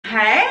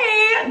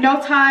Hey,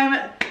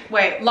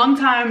 long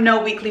time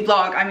no weekly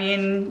vlog. I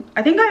mean,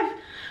 I think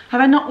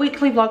have I not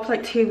weekly vlogged for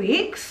like 2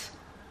 weeks?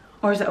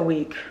 Or is it a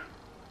week?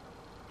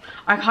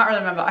 I can't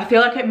really remember. I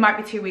feel like it might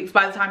be 2 weeks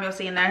by the time you're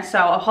seeing this,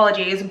 so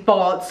apologies,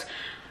 but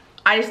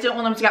I just don't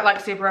want them to get like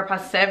super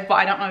repetitive. But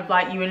I don't know if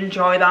like you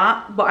enjoy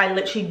that, but I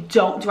literally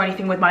don't do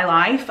anything with my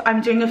life.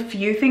 I'm doing a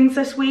few things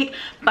this week.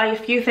 By a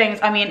few things,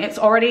 I mean it's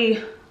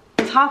 5:30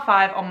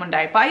 on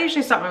Monday, but I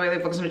usually start my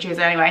weekly vlogs on a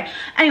Tuesday anyway.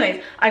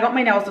 Anyways, I got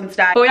my nails done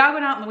today. But we are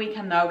going out on the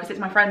weekend though, because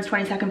it's my friend's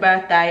 22nd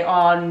birthday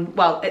on,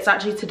 well, it's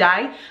actually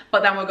today,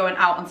 but then we're going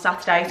out on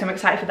Saturday, so I'm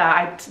excited for that.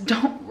 I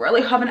don't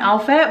really have an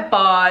outfit,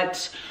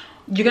 but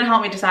you're gonna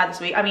help me decide this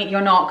week. I mean,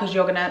 you're not, because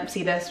you're gonna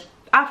see this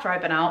after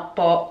I've been out,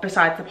 but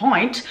besides the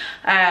point.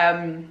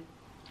 And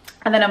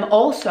then I'm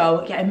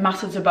also getting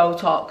masses of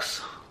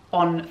Botox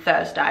on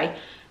Thursday.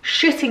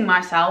 Shitting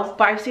myself,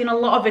 but I've seen a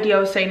lot of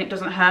videos saying it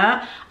doesn't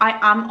hurt. I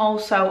am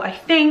also, I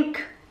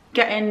think,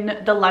 getting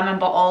the lemon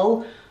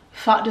bottle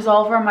fat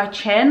dissolver on my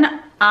chin,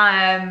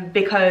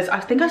 because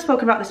I think I've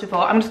spoken about this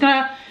before. I'm just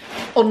gonna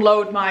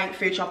unload my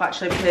food shop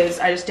actually,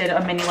 because I just did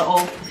a mini little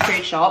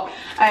food shop.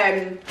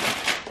 I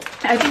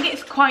think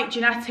it's quite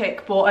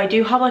genetic, but I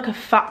do have like a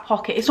fat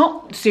pocket. It's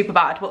not super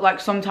bad, but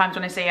like sometimes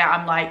when I see it,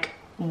 I'm like,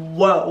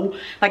 whoa,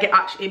 like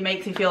it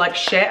makes me feel like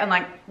shit, and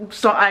like,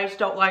 so I just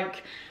don't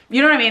like,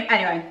 you know what I mean?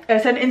 Anyway,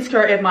 it's an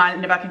insecurity of mine,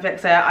 and if I can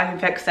fix it, I can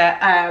fix it.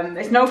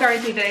 There's no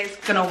guarantee that it's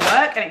gonna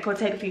work, and it could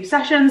take a few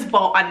sessions,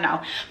 but I don't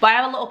know. But I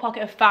have a little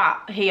pocket of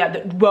fat here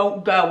that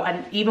won't go,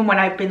 and even when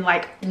I've been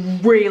like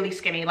really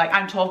skinny, like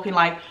I'm talking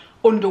like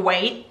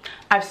underweight,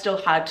 I've still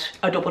had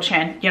a double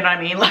chin, you know what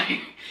I mean? Like,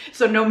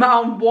 so no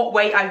matter what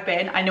weight I've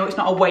been, I know it's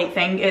not a weight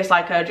thing, it's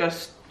like a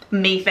just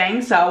me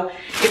thing. So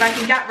if I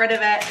can get rid of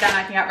it, then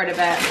I can get rid of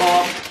it,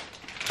 but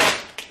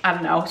I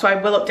don't know. So I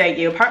will update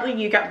you.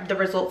 Apparently you get the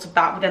results of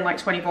that within like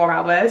 24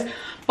 hours,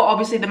 but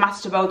obviously the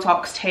Master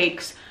Botox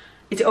takes,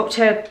 is it up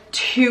to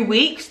 2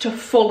 weeks to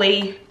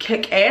fully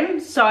kick in?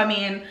 So I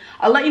mean,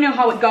 I'll let you know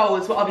how it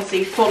goes, but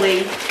obviously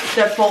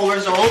the full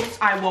results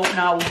I won't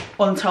know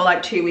until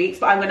like 2 weeks.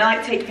 But I'm gonna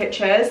like take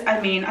pictures. I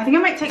mean, I think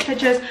I might take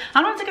pictures.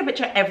 I don't want to take a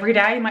picture every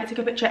day. I might take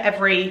a picture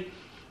every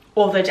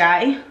other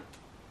day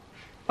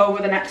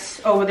over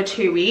the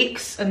 2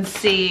 weeks and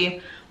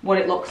see what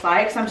it looks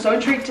like. So I'm so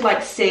intrigued to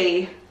like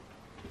see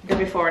the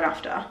before and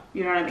after,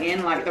 you know what I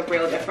mean, like the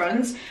real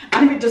difference.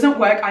 And if it doesn't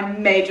work, I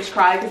may just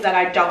cry, because then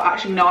I don't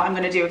actually know what I'm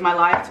going to do with my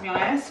life, to be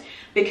honest,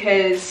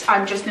 because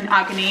I'm just in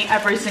agony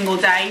every single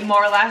day,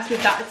 more or less,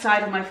 with that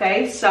side of my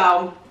face.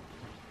 So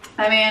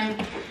I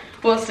mean,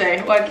 we'll see.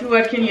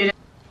 What can you do?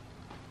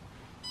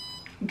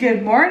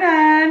 Good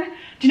morning.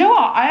 Do you know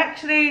what, I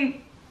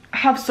actually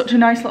have such a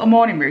nice little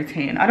morning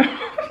routine. I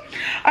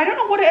don't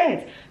know what it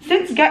is.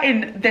 Since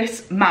getting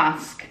this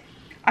mask,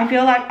 I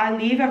feel like I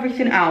leave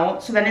everything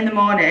out, so then in the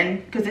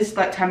morning, because this is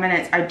like 10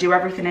 minutes, I do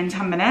everything in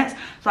 10 minutes.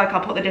 So like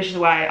I'll put the dishes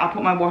away, I'll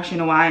put my washing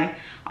away,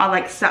 I'll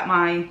like set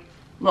my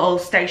little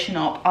station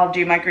up, I'll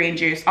do my green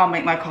juice, I'll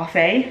make my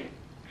coffee.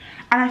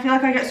 And I feel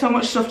like I get so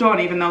much stuff done,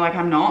 even though like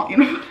I'm not, you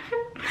know.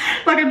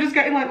 Like I'm just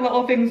getting like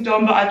little things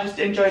done, but I just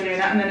enjoy doing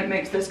that, and then it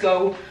makes this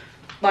go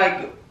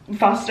like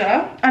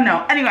faster. I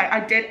know. Anyway, I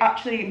did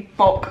actually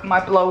book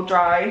my blow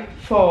dry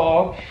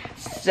for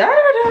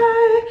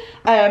Saturday,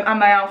 and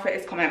my outfit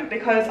is coming,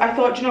 because I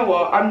thought, you know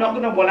what, I'm not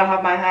gonna want to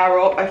have my hair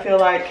up. I feel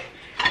like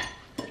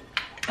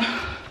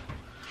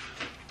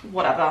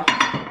whatever,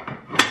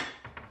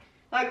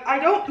 like I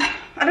don't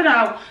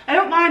know, I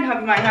don't mind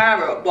having my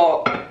hair up,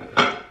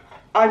 but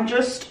I'm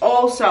just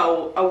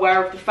also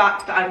aware of the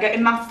fact that I'm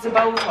getting masses of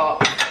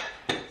Botox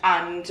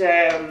and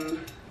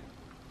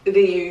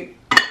the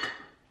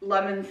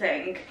lemon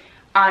thing,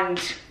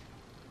 and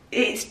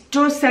it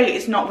does say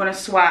it's not going to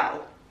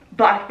swell,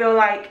 but I feel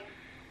like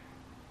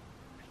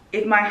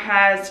if my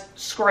hair's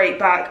scraped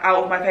back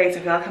out of my face,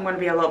 I feel like I'm going to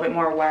be a little bit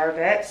more aware of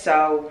it.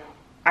 So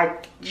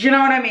you know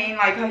what I mean,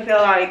 like I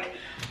feel like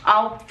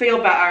I'll feel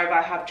better if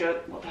I have just,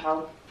 what the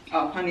hell,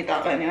 oh I need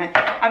that, but anyway,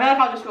 I feel like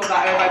I'll just feel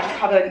better if I just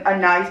have a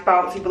nice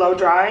bouncy blow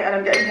dry. And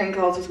I'm getting pin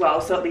curls as well,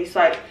 so at least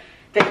like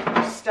they can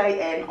just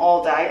stay in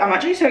all day. I'm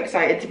actually so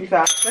excited, to be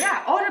fair. But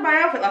yeah, I ordered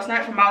my outfit last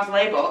night from Miles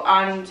Label,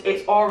 and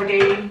it's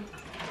already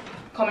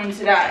coming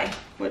today,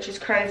 which is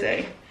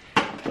crazy.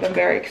 But I'm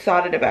very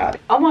excited about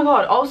it. Oh my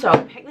god, also, I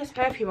picked this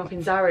perfume up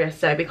in Zara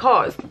yesterday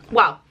because,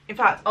 well, in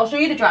fact, I'll show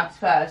you the dress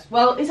first.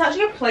 Well, it's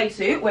actually a play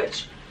suit,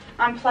 which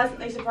I'm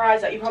pleasantly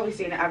surprised that you've probably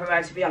seen it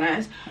everywhere, to be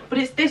honest. But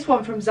it's this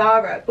one from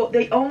Zara, but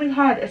they only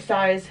had a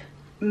size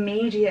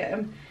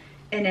medium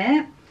in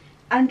it,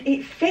 and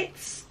it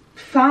fits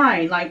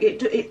fine. Like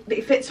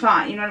it fits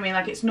fine, you know what I mean,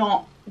 like it's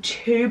not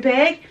too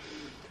big,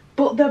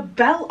 but the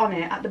belt on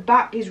it at the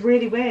back is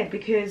really weird,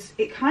 because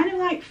it kind of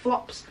like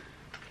flops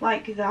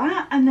like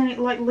that, and then it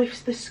like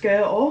lifts the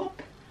skirt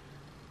up,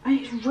 and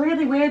it's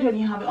really weird when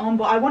you have it on.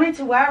 But I wanted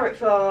to wear it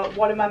for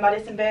one of my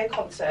Madison Bay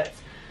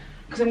concerts,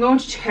 because I'm going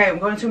to two. I'm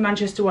going to a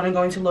Manchester one and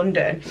going to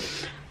London,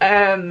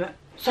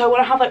 so I want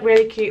to have like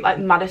really cute like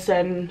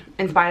Madison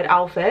inspired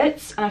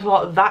outfits, and I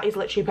thought that is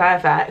literally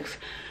perfect.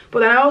 But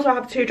then I also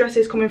have 2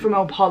 dresses coming from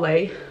old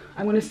Polly.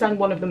 I'm going to send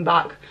one of them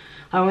back.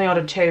 I only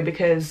ordered 2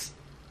 because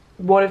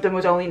one of them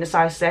was only in a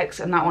size 6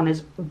 and that one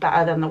is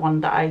better than the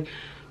one that I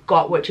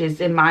got, which is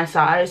in my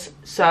size.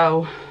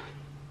 So,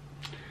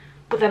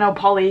 but then old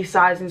Polly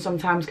sizing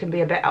sometimes can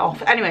be a bit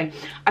off. Anyway,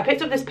 I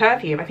picked up this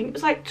perfume. I think it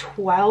was like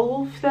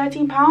 12,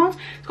 13 pounds.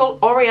 It's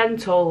called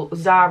Oriental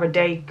Zara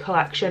Day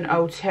Collection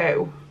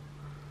 02.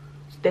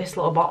 This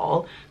little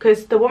bottle,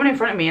 because the woman in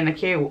front of me in the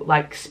queue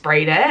like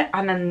sprayed it,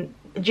 and then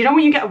do you know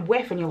when you get a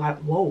whiff and you're like,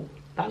 whoa,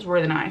 that's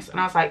really nice? And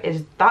I was like,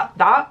 is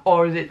that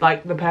or is it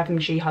like the perfume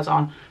she has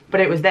on? But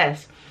it was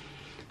this,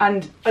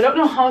 and I don't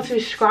know how to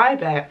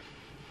describe it,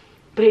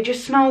 but it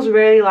just smells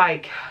really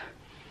like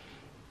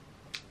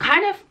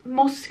kind of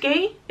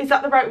musky. Is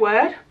that the right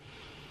word?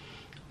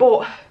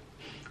 But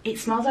it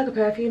smells like a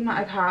perfume that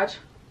I've had.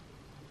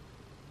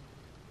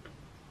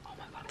 Oh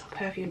my god, what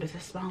perfume does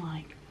this smell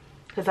like?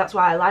 Because that's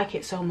why I like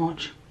it so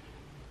much.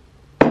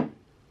 Does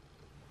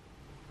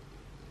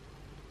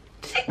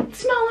it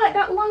smell like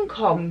that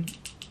Lancome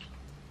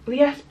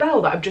Liesse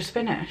Belle that I've just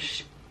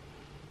finished?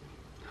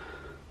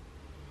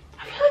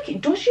 I feel like it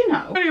does, you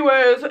know.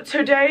 Anyways,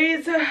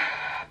 today's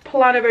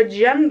plan of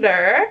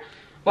agenda.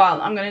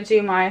 Well, I'm going to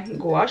do my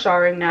gua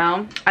sharing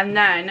now. And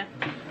then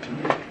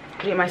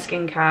do my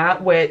skincare,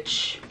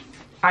 which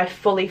I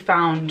fully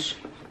found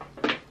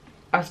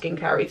a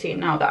skincare routine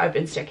now that I've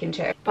been sticking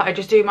to. But I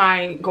just do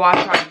my gua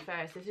sharing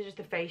first. This is just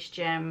the Face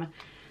Gym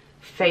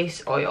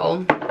face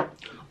oil.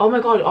 Oh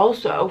my god,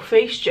 also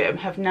Face Gym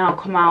have now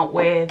come out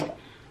with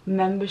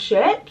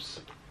memberships,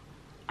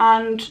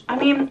 and I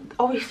mean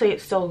obviously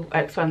it's still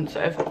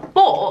expensive,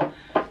 but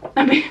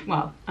I mean,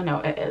 well, I know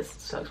it is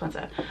so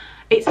expensive.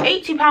 It's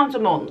 £80 a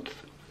month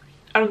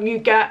and you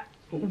get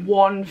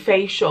 1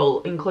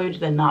 facial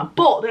included in that,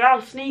 but they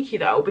are sneaky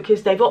though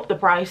because they've upped the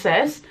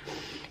prices.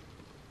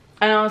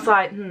 And I was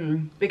like,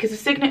 because the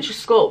Signature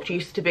Sculpt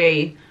used to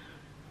be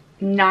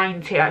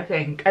 90, I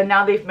think, and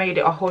now they've made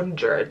it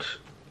 100,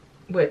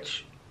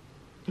 which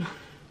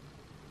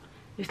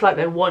it's like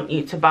they want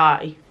you to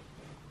buy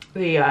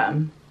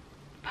the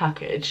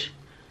Package.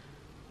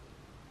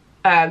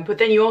 But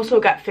then you also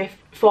get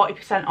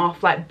 40%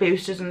 off like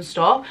boosters and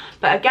stuff.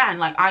 But again,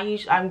 like I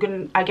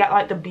get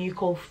like the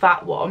buccal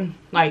fat one,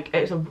 like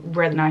it's a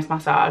really nice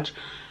massage,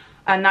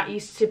 and that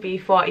used to be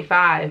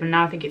 45 and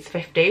now I think it's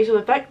 50, so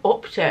they've like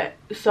upped it.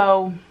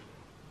 So,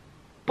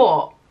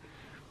 but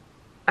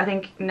I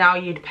think now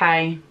you'd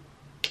pay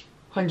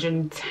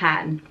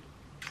 110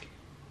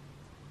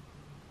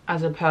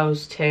 as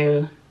opposed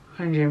to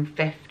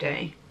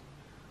 150.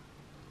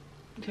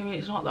 I mean,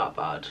 it's not that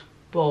bad,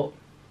 but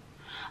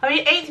I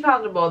mean,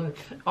 £80 a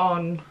month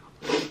on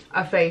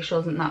a facial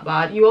isn't that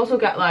bad. You also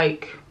get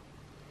like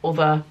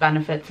other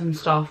benefits and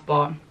stuff,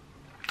 but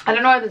I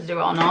don't know whether to do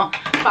it or not.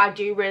 But I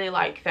do really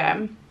like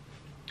them.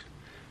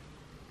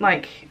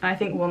 Like, I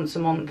think once a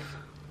month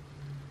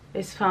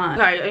is fine.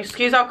 Okay,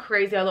 excuse how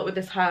crazy I look with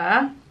this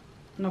hair.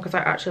 No, because I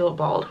actually look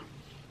bald.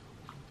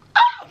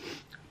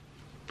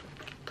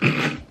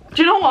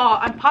 Do you know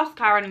what? I'm past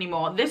Karen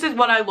anymore. This is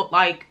what I look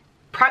like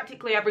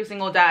practically every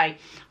single day.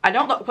 I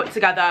don't look put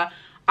together.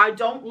 I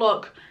don't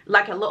look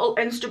like a little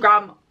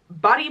Instagram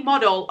body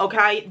model,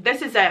 okay?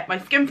 This is it. My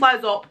skin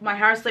flares up, my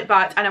hair is slicked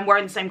back, and I'm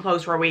wearing the same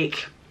clothes for a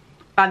week.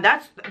 And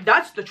that's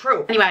the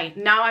truth. Anyway,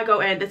 now I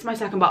go in. This is my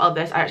second bottle of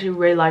this. I actually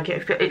really like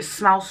it. It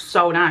smells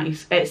so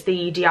nice. It's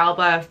the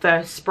D'Alba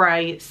First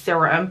Spray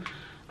Serum.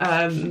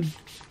 And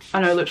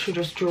I literally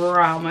just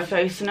drown my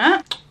face in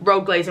it.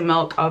 Road Glazing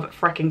Milk, of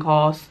freaking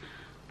course.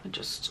 I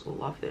just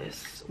love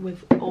this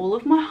with all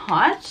of my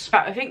heart.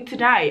 But I think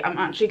today I'm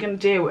actually going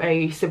to do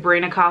a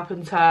Sabrina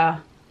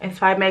Carpenter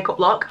inspired makeup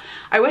look.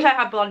 I wish I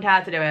had blonde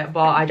hair to do it,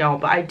 but I don't.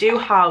 But I do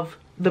have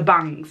the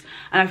bangs,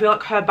 and I feel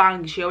like her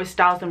bangs, she always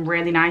styles them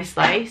really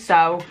nicely,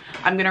 so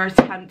I'm going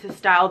to attempt to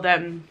style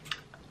them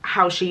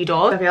how she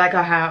does. I feel like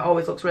her hair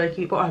always looks really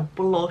cute, but her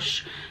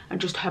blush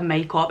and just her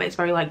makeup, it's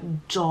very like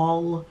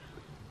doll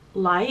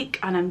like,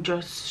 and I'm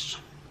just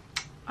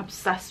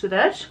obsessed with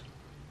it.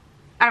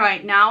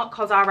 Anyway, now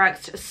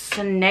CosRx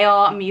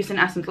Snail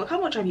Mucin Essence. Look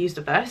how much I've used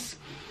of this.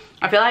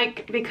 I feel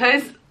like,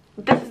 because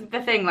this is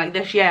the thing, like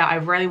this year I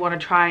really want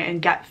to try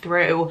and get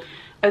through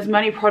as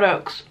many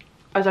products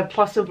as I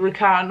possibly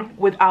can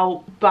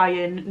without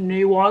buying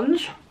new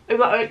ones, if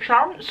that makes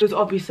sense. Because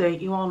obviously,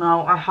 you all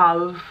know I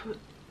have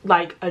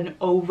like an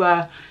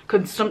over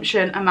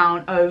consumption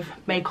amount of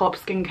makeup,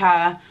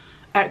 skincare,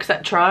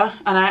 etc.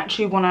 And I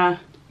actually want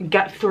to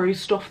get through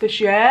stuff this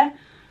year,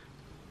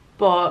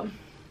 but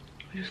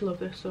I just love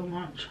this so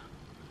much.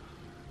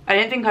 I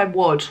didn't think I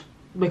would,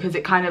 because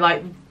it kind of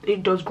like,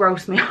 it does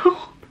gross me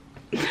out.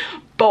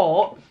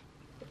 But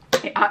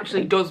it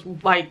actually does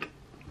like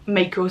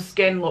make your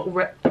skin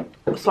look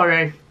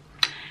sorry,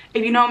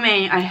 if you know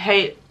me, I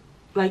hate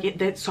like it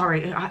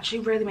actually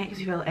really makes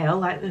me feel ill,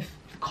 like the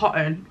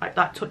cotton, like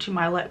that touching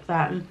my lip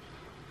then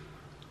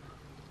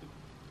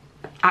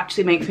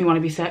actually makes me want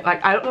to be sick.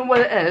 Like I don't know what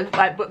it is,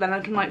 like, but then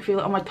I can like feel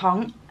it on my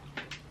tongue.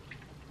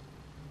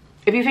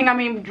 If you think I'm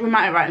being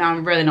dramatic right now,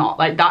 I'm really not.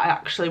 Like, that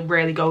actually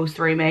really goes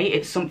through me.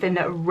 It's something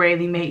that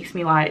really makes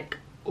me like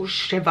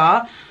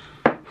shiver.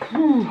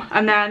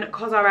 And then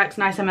CosRX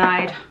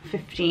Niacinamide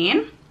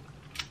 15.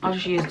 I'll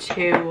just use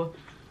 2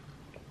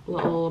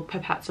 little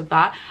pipettes of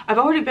that. I've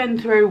already been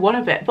through one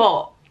of it,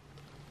 but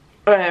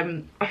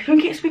I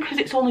think it's because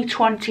it's only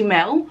 20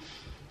 ml.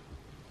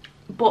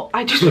 But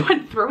I just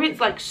went through it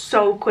like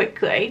so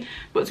quickly.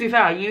 But to be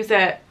fair, I use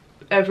it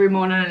every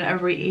morning and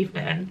every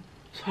evening,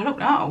 so I don't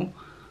know.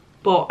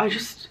 But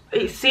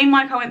it seemed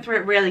like I went through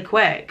it really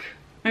quick.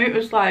 Maybe it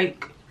was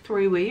like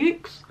 3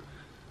 weeks.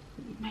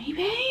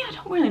 Maybe, I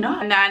don't really know.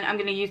 And then I'm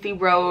gonna use the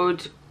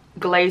Rhode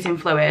glazing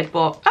fluid,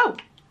 but oh,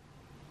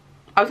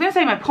 I was gonna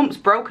say my pump's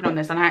broken on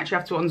this and I actually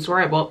have to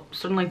unscrew it, but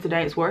suddenly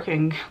today it's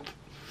working.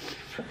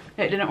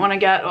 It didn't want to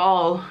get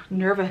all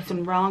nervous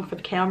and wrong for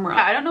the camera.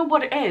 I don't know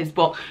what it is,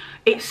 but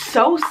it's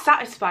so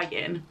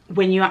satisfying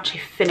when you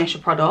actually finish a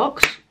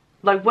product.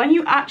 Like, when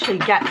you actually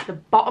get to the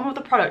bottom of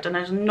the product and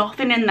there's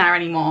nothing in there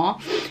anymore,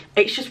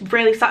 it's just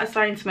really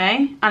satisfying to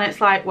me. And it's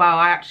like, wow,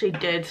 I actually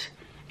did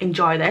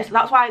enjoy this.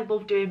 That's why I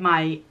love doing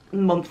my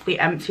monthly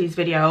empties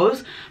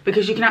videos,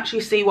 because you can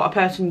actually see what a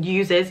person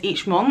uses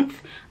each month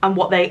and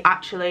what they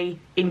actually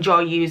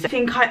enjoy using. I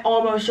think I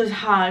almost just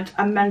had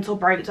a mental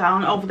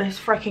breakdown over this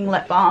freaking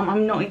lip balm.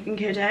 I'm not even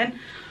kidding.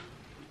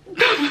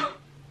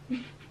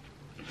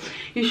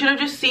 You should have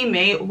just seen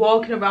me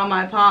walking around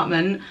my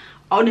apartment,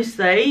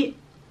 honestly,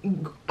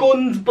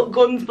 guns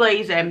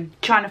blazing,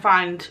 trying to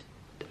find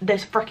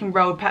this freaking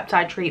Rhode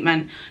peptide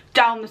treatment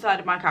down the side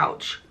of my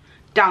couch.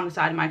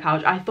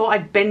 I thought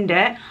I'd binned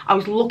it. I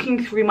was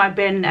looking through my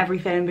bin and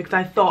everything because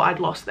I thought I'd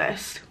lost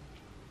this.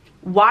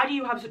 Why do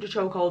you have such a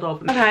chokehold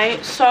over me?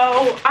 Okay,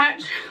 so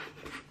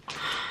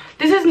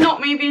this is not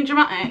me being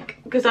dramatic,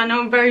 because I know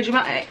I'm very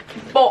dramatic,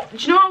 but do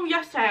you know how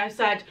yesterday I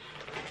said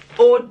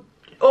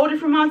order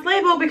from Mars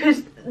Label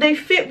because they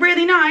fit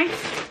really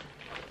nice?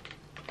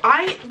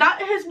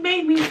 That has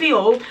made me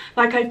feel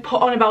like I've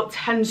put on about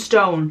 10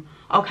 stone.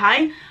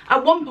 Okay,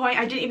 at one point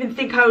I didn't even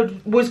think I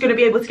was going to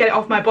be able to get it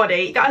off my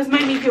body. That has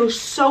made me feel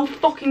so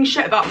fucking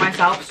shit about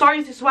myself.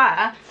 Sorry to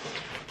swear,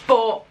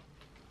 but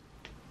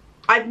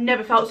I've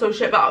never felt so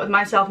shit about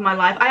myself in my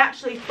life. I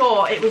actually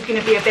thought it was going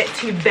to be a bit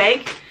too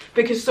big,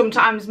 because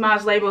sometimes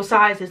Mars Label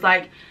sizes,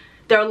 like,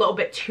 they're a little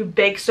bit too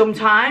big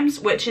sometimes,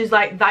 which is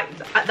like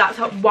that's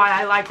why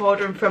I like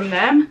ordering from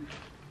them.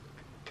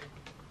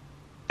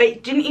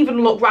 It didn't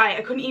even look right.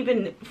 I couldn't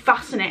even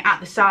fasten it at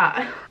the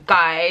side.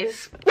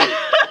 Guys,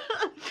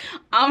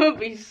 I'm gonna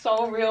be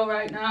so real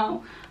right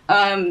now.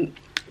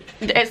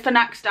 It's the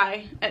next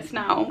day. It's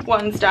now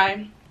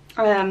Wednesday.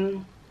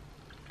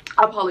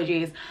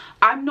 Apologies.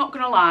 I'm not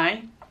gonna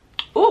lie.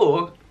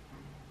 Oh,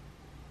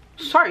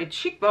 sorry,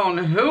 cheekbone.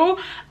 Who?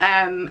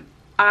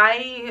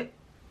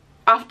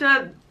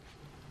 After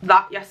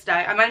that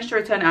yesterday, I managed to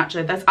return it.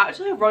 Actually, there's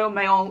actually a Royal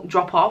Mail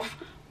drop off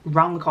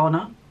round the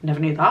corner. Never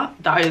knew that.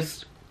 That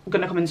is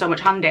gonna come in so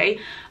much handy.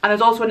 And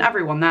there's also an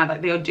Everyone there,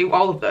 like they'll do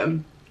all of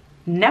them.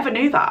 Never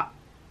knew that.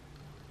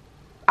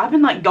 I've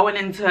been like going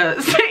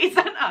into city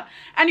centre.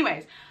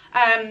 Anyways,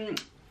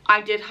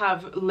 I did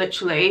have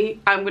literally,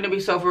 I'm gonna be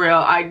so for real,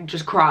 I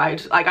just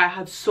cried. Like, I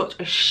had such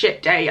a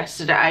shit day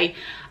yesterday,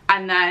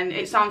 and then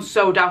it sounds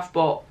so daft,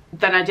 but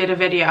then I did a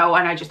video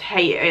and I just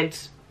hated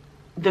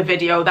the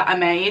video that I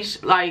made.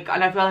 Like,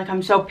 and I feel like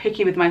I'm so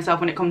picky with myself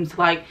when it comes to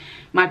like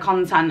my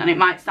content, and it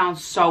might sound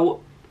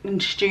so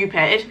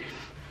stupid,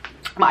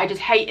 but I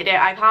just hated it.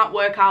 I can't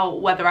work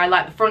out whether I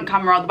like the front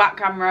camera or the back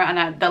camera,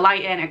 and the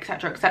lighting,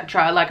 etc,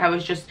 etc. Like, I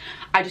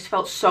just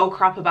felt so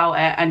crap about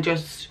it, and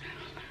just,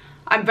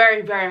 I'm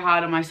very, very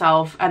hard on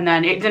myself. And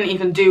then it didn't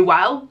even do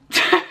well.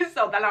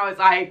 So then I was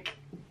like,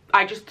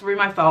 I just threw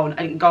my phone.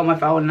 I didn't go on my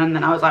phone, and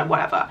then I was like,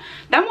 whatever.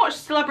 Then watched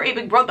Celebrity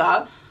Big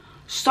Brother.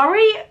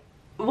 Sorry,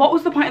 what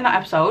was the point in that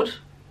episode?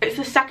 It's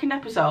the second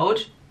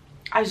episode.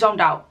 I zoned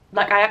out.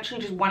 Like, I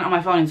actually just went on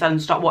my phone instead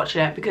and stopped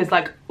watching it, because,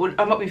 like,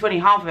 I'm not being funny,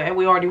 half of it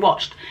we already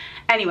watched.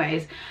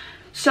 Anyways,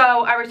 so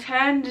I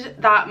returned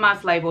that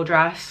Mars Label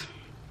dress.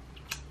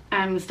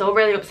 I'm still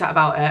really upset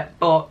about it,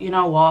 but you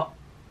know what?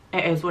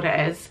 It is what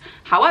it is.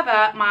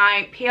 However,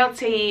 my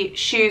PLT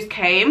shoes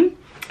came.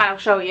 I'll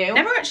show you. I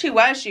never actually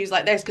wear shoes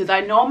like this, because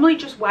I normally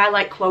just wear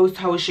like closed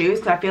toe shoes,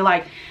 because I feel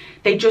like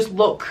they just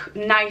look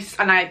nice,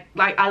 and I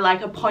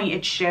like a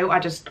pointed shoe. I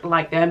just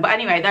like them. But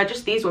anyway, they're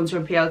just these ones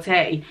from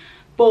PLT.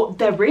 But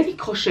they're really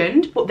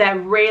cushioned, but they're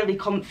really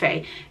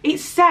comfy. It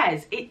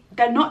says it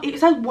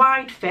says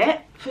wide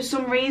fit for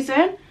some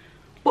reason,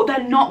 but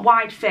they're not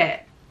wide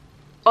fit.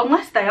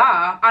 Unless they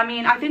are. I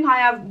mean, I think I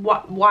have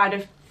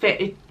wider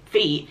fitted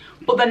feet,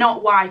 but they're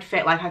not wide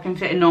fit. Like, I can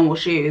fit in normal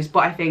shoes,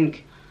 but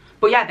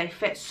yeah, they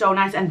fit so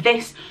nice. And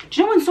this, do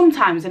you know when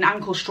sometimes an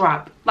ankle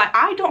strap, like,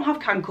 I don't have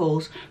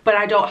cankles, but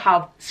I don't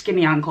have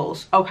skinny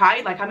ankles,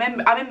 okay? Like, I'm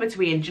in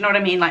between, do you know what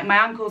I mean? Like, my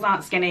ankles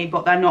aren't skinny,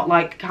 but they're not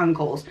like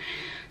cankles.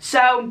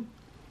 So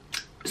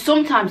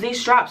sometimes these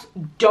straps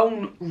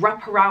don't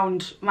wrap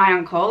around my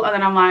ankle, and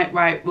then I'm like,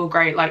 right, well,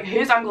 great, like,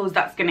 whose ankle is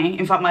that skinny?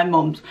 In fact, my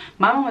mum's.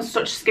 My mum has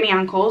such skinny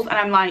ankles, and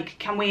I'm like,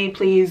 can we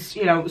please,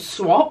 you know,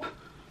 swap?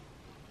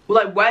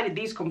 Like, where did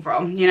these come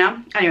from, you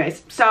know?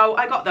 Anyways, so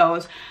I got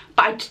those,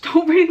 but I just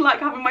don't really like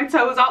having my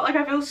toes out. Like,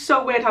 I feel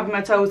so weird having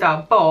my toes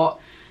out, but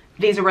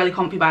these are really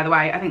comfy, by the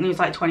way. I think these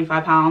are like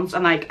 £25,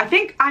 and like, I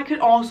think I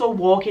can also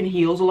walk in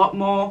heels a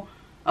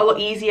lot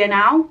easier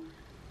now.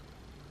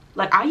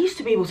 Like, I used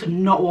to be able to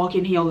not walk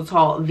in heels at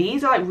all.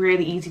 These are like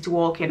really easy to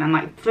walk in, and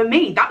like, for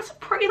me, that's a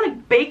pretty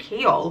like big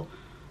heel.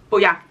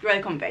 But yeah,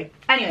 really comfy.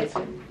 Anyways,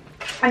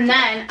 and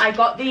then I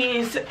got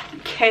these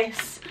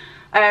Kiss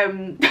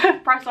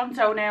press on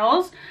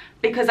toenails,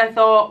 because I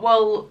thought,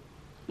 well,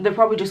 they're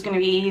probably just going to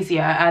be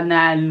easier, and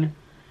then,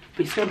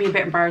 but it's going to be a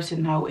bit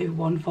embarrassing now if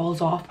one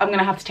falls off. I'm going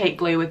to have to take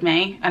glue with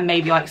me and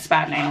maybe like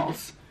spare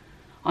nails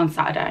on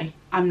Saturday.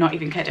 I'm not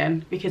even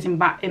kidding, because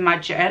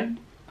imagine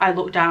I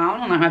look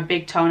down and like my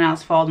big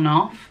toenails falling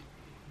off.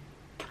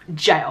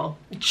 Jail.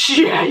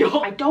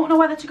 I don't know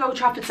whether to go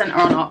Trafford Centre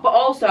or not, but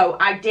also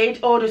I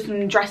did order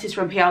some dresses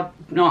from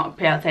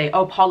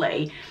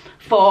Polly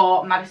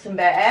for Madison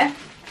Bay.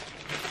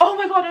 Oh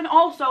my god, and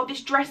also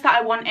this dress that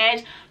I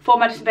wanted for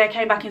Madison Bay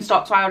came back in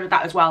stock, so I ordered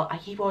that as well. I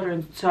keep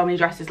ordering so many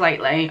dresses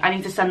lately. I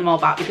need to send them all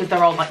back because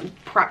they're all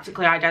like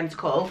practically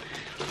identical.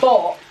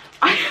 But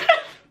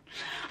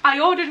I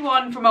ordered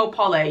one from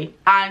Polly,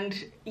 and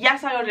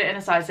yes, I ordered it in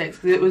a size 6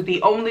 because it was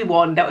the only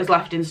one that was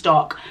left in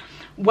stock.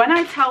 When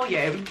I tell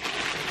you,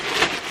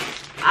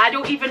 I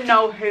don't even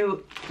know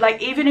who,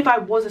 like, even if I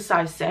was a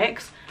size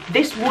 6,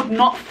 this would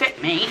not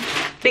fit me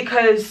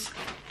because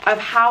of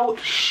how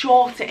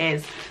short it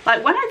is.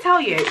 Like, when I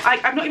tell you,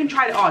 I've not even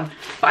tried it on,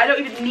 but I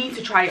don't even need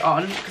to try it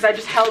on because I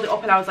just held it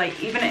up and I was like,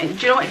 do you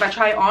know what, if I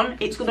try it on,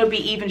 it's gonna be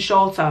even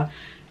shorter.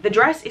 The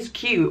dress is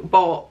cute,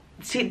 but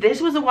see,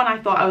 this was the one I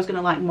thought I was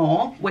gonna like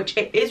more, which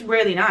it is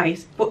really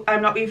nice, but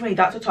I'm not being funny,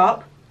 that's a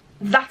top.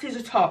 That is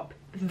a top.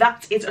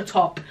 That is a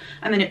top,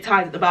 and then it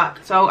ties at the back,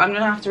 so I'm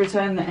gonna have to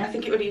return this. I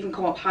think it would even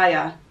come up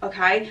higher.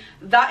 Okay,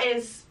 that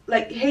is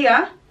like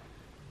here,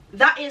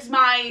 that is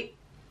my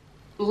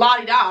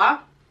la-di-da.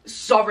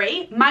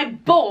 Sorry, my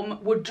bum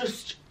would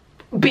just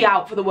be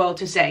out for the world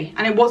to see,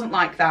 and it wasn't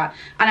like that.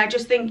 And I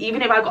just think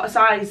even if I got a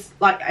size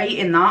like 8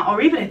 in that, or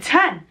even a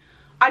 10,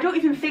 I don't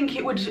even think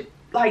it would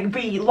like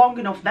be long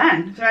enough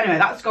then. So anyway,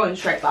 that's going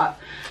straight back.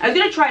 I was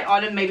gonna try it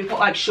on and maybe put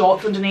like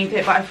shorts underneath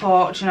it, but I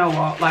thought, do you know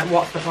what, like,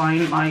 what's the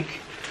point? Like,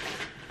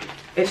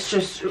 it's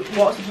just,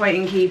 what's the point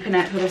in keeping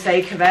it for the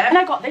sake of it? And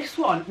I got this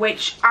one,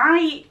 which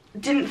I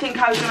didn't think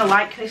I was gonna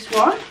like this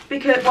one,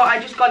 because, well, I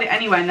just got it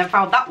anyway, and then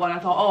found that one. I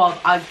thought, oh,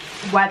 I'll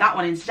wear that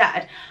one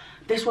instead.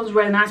 This one's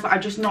really nice, but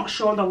I'm just not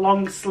sure on the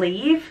long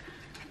sleeve.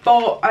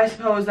 But I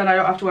suppose then I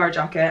don't have to wear a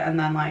jacket, and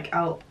then like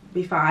I'll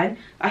be fine.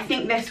 I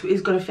think this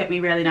is gonna fit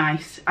me really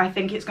nice. I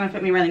think it's gonna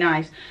fit me really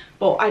nice,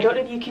 but I don't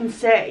know if you can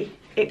see,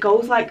 it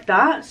goes like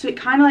that, so it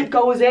kind of like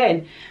goes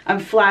in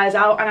and flares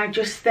out, and I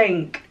just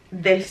think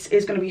this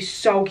is gonna be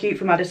so cute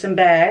for Madison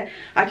Bay.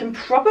 I can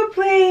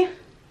probably,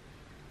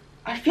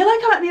 I feel like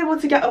I might be able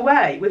to get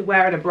away with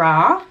wearing a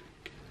bra,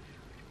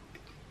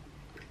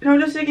 you know,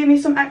 just to give me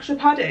some extra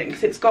padding,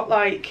 because it's got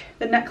like,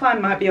 the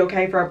neckline might be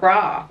okay for a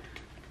bra.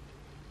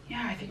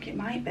 Yeah, I think it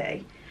might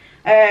be.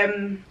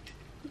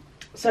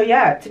 So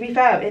yeah, to be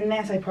fair, in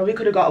this I probably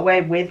could have got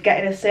away with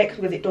getting a 6,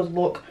 because it does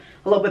look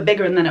a little bit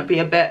bigger, and then it'd be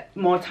a bit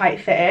more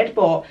tight fitted,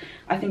 but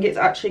I think it's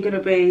actually going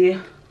to be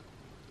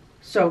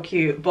so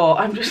cute. But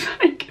I'm just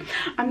like,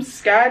 I'm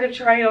scared of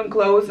trying on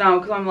clothes now,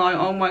 because I'm like,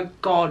 oh my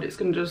god, it's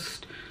going to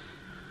just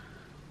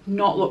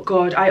not look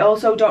good. I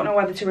also don't know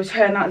whether to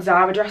return that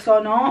Zara dress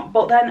or not,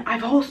 but then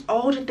I've also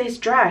ordered this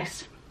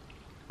dress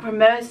from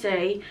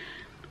Mercy,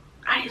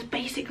 and it's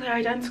basically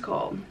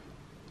identical,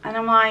 and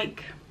I'm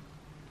like,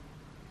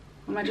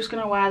 am I just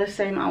gonna wear the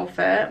same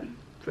outfit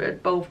for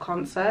both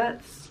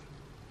concerts?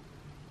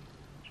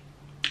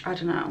 I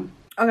don't know.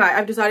 Okay,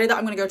 I've decided that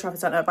I'm gonna go to Trafford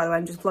Centre. By the way,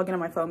 I'm just vlogging on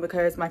my phone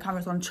because my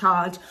camera's on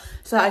charge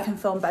so that I can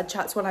film bed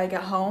chats when I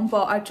get home.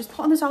 But I've just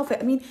put on this outfit.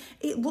 I mean,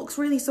 it looks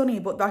really sunny,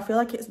 but I feel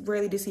like it's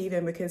really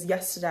deceiving, because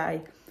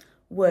yesterday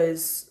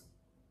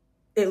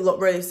it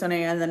looked really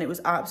sunny and then it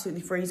was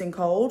absolutely freezing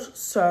cold.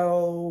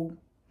 So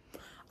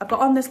I've got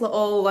on this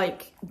little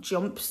like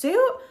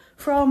jumpsuit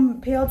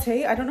from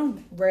PLT. I don't know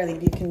really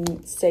if you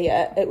can see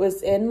it. It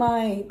was in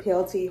my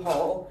PLT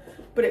haul,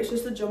 but it's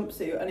just a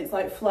jumpsuit and it's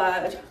like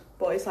flared,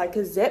 but it's like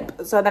a zip.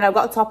 So then I've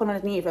got a top on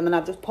underneath, and then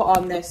I've just put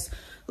on this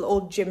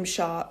little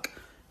Gymshark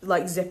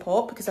like zip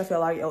up, because I feel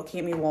like it'll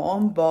keep me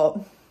warm, but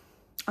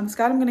I'm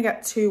scared I'm gonna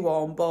get too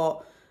warm.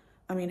 But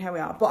I mean, here we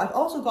are. But I've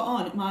also got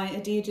on my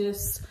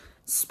Adidas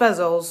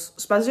specials,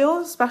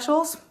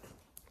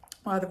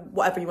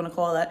 whatever you want to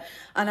call it,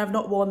 and I've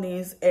not worn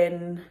these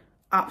in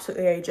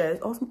absolutely ages.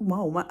 Also,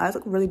 wow, my eyes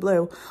look really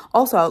blue.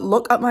 Also,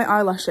 look at my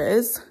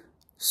eyelashes.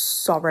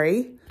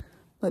 Sorry,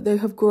 like, they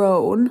have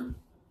grown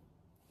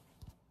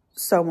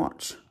so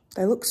much.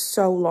 They look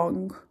so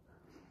long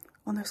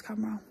on this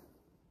camera.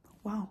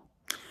 Wow.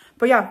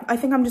 But yeah, I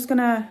think I'm just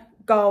gonna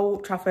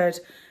go Trafford,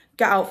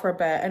 get out for a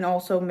bit and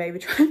also maybe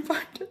try and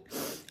find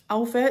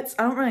outfits.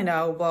 I don't really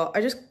know, but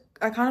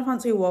I kind of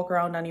fancy a walk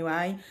around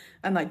anyway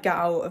and like get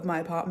out of my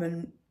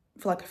apartment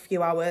for like a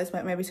few hours,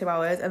 like maybe 2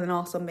 hours, and then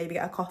also maybe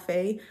get a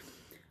coffee.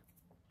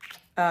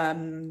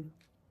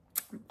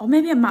 Or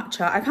maybe a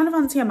matcha. I kind of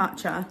fancy a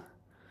matcha.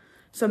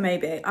 So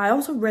maybe. I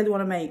also really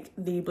want to make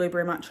the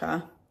blueberry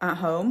matcha at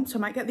home. So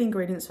I might get the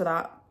ingredients for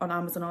that on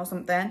Amazon or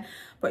something.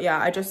 But yeah,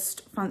 I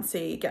just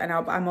fancy getting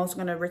out. But I'm also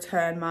going to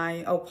return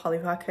my old Polly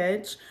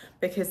package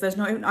because there's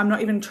not even, I'm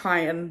not even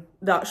trying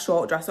that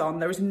short dress on.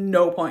 There is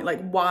no point. Like,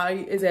 why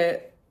is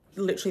it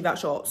literally that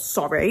short?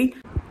 Sorry.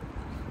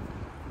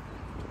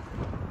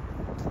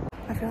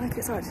 I feel like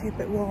it's actually a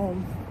bit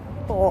warm,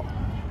 but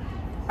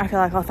I feel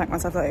like I'll thank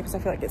myself later because I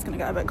feel like it's going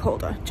to get a bit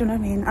colder. Do you know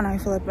what I mean? And I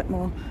feel a bit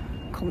more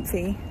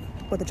comfy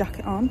with a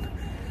jacket on.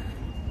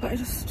 But I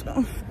just,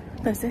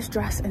 there's this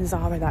dress in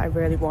Zara that I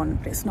really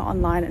want, but it's not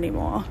online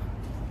anymore.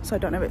 So I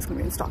don't know if it's going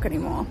to be in stock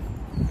anymore.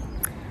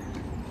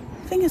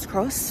 Fingers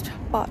crossed,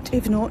 but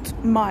if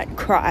not, might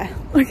cry,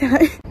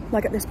 okay?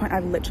 Like at this point,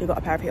 I've literally got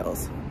a pair of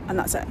heels and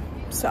that's it.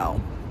 So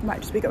might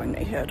just be going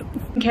naked.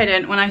 I'm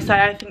kidding when I say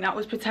I think that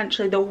was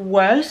potentially the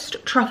worst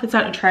Trafford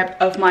Centre trip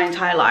of my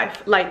entire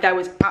life. Like there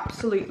was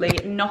absolutely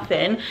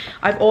nothing.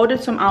 I've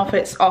ordered some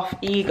outfits off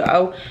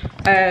Ego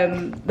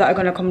that are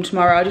going to come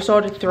tomorrow. I just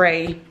ordered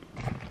 3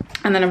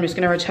 and then I'm just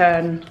going to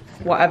return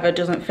whatever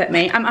doesn't fit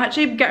me. I'm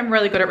actually getting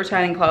really good at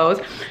returning clothes.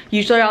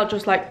 Usually I'll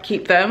just like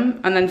keep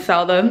them and then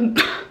sell them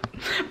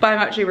but I'm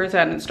actually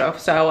returning stuff,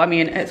 so I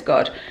mean it's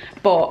good.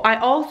 But I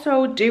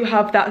also do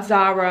have that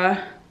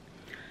Zara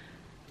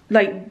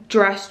like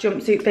dress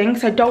jumpsuit thing,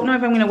 so I don't know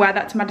if I'm going to wear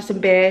that to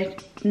Madison Bay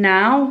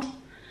now.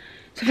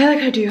 So I feel like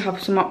I do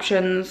have some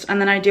options,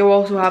 and then I do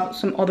also have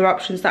some other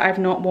options that I've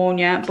not worn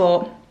yet,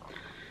 but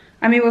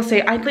I mean we'll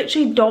see. I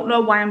literally don't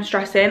know why I'm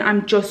stressing.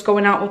 I'm just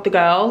going out with the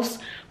girls,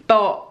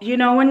 but you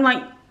know when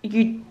like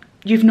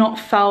you've not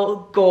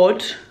felt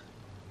good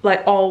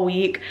like all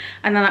week,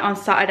 and then like on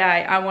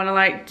Saturday I want to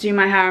like do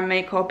my hair and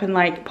makeup and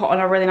like put on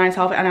a really nice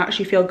outfit and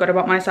actually feel good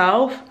about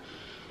myself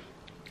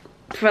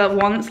for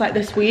once, like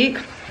this week.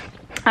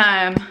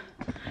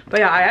 But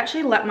yeah, I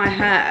actually let my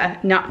hair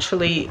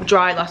naturally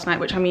dry last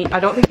night, which I mean I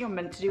don't think you're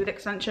meant to do with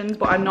extensions,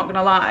 but I'm not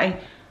gonna lie.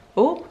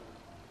 Oh,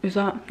 is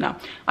that? No,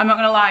 I'm not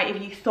gonna lie,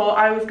 if you thought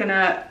I was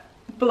gonna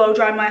blow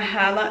dry my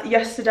hair like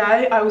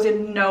yesterday, I was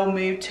in no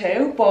mood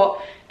to, but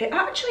it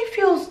actually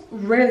feels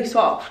really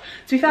soft.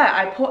 To be fair,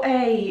 I put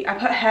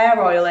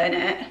hair oil in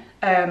it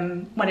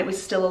when it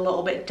was still a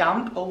little bit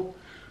damp. Oh,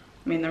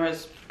 I mean there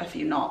is a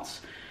few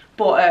knots,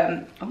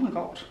 but oh my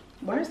god,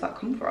 where does that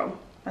come from?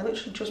 I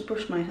literally just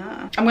brushed my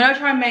hair. I'm gonna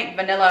try and make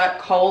vanilla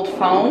cold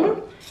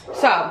foam.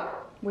 So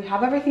we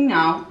have everything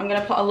now. I'm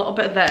gonna put a little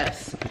bit of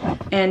this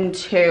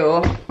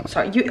into,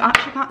 sorry, you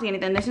actually can't see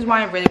anything. This is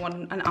why I really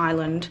want an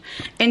island.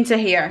 Into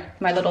here,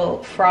 my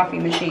little frothy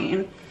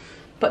machine.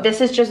 But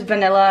this is just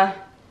vanilla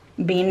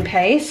bean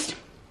paste.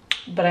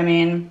 But I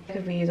mean,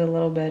 if we use a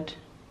little bit.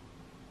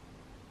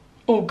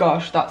 Oh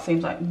gosh, that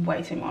seems like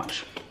way too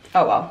much.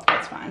 Oh well,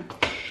 that's fine.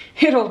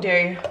 It'll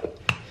do.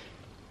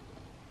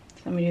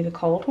 Let me do the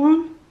cold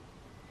one.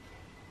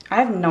 I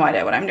have no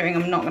idea what I'm doing,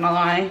 I'm not gonna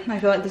lie. I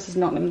feel like this is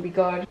not gonna be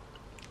good.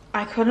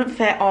 I couldn't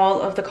fit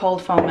all of the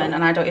cold foam in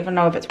and I don't even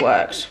know if it's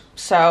worked.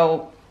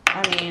 So,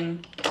 I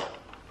mean,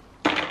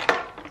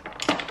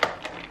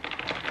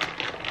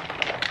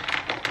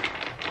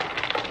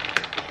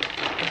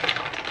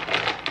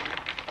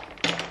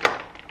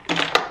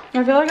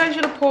 I feel like I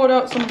should have poured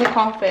out some of the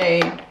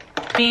coffee.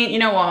 I mean, you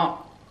know what?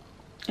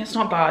 It's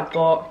not bad,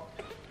 but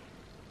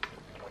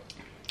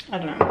I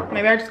don't know.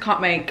 Maybe I just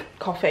can't make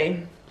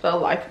coffee for the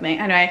life of me.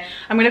 Anyway,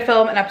 I'm going to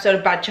film an episode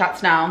of Bad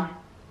Chats now.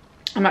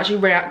 I'm actually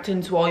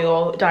reacting to all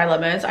your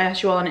dilemmas. I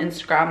asked you all on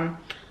Instagram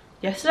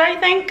yesterday, I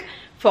think,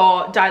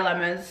 for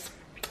dilemmas.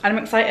 And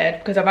I'm excited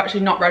because I've actually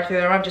not read through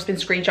them. I've just been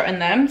screenshotting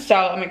them. So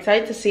I'm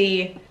excited to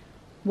see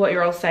what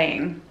you're all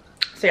saying.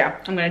 So yeah,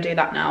 I'm going to do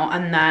that now.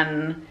 And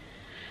then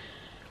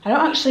I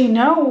don't actually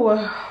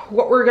know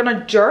what we're going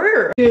to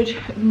do.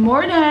 Good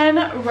morning,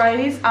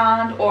 rise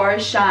and or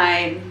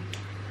shine.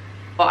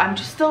 But I'm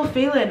just still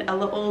feeling a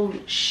little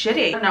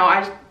shitty. No,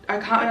 I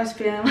can't be just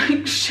feeling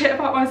like shit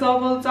about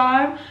myself all the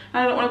time.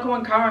 I don't want to come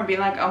on camera and be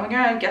like, oh my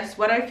god, guess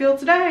what I feel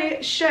today?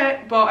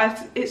 Shit.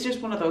 But it's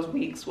just one of those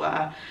weeks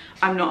where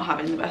I'm not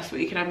having the best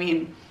week. And I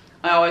mean,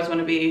 I always want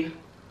to be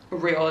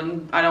real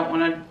and I don't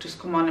want to just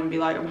come on and be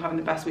like I'm having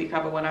the best week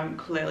ever when I'm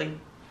clearly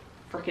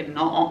freaking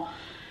not.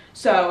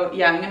 So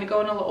yeah, I'm going to go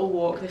on a little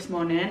walk this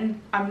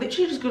morning. I'm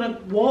literally just going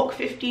to walk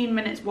 15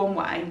 minutes one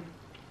way.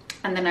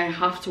 And then I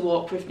have to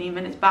walk 15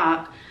 minutes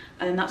back,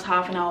 and then that's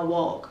half an hour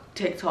walk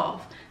ticked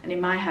off, and in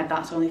my head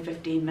that's only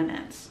 15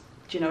 minutes.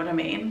 Do you know what I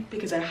mean?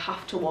 Because I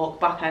have to walk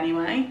back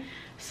anyway.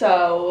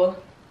 So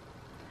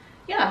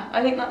yeah,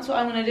 I think that's what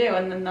I'm gonna do,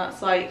 and then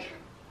that's like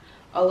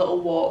a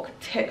little walk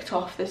ticked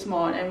off this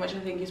morning, which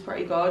I think is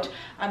pretty good.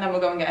 And then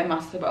we'll go and get a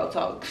master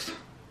Botox.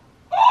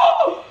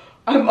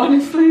 I'm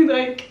honestly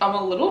like, I'm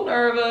a little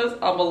nervous,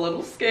 I'm a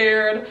little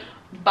scared,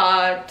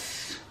 but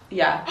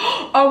yeah.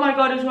 Oh my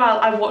god, as well,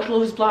 I watched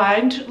Love is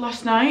Blind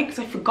last night because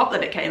I forgot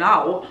that it came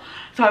out.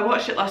 So I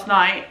watched it last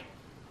night.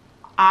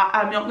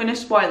 I'm not going to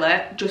spoil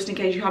it just in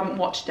case you haven't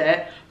watched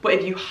it, but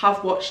if you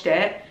have watched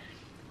it,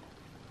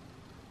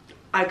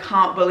 I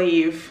can't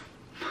believe,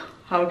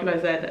 how can I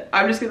say that?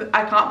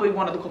 I can't believe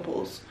one of the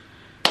couples.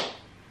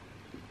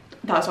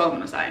 That's all I'm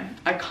going to say.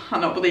 I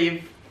cannot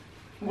believe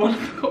one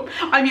of the couples.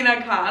 I mean,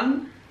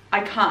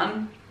 I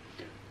can,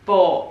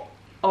 but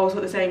also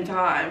at the same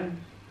time,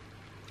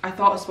 I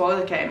thought a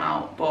spoiler came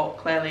out, but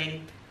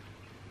clearly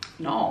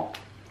not.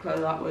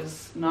 Clearly that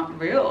was not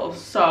real,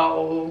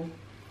 so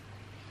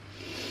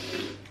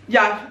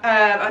yeah.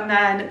 And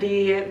then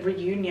the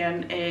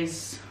reunion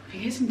is, I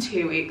think it's in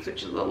 2 weeks,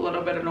 which is a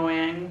little bit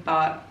annoying,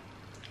 but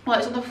well,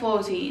 it's on the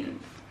 14th.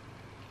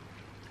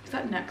 Is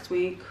that next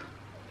week?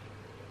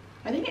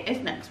 I think it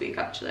is next week,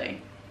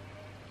 actually.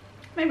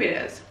 Maybe it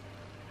is.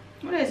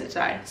 What is it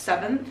today?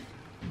 7th?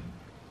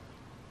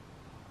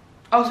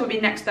 Oh, so it'll be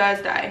next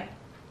Thursday.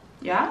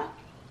 Yeah?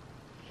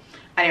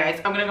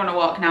 Anyways, I'm gonna go on a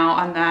walk now,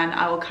 and then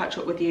I will catch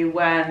up with you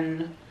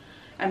when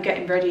I'm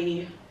getting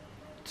ready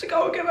to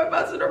go and get my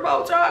ambassador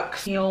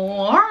Botox.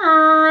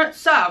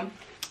 So,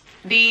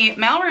 the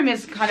mailroom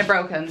is kind of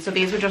broken, so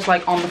these were just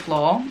like on the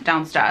floor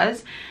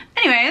downstairs.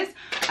 Anyways,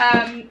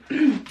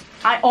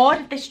 I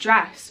ordered this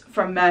dress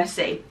from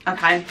Mercy,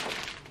 okay?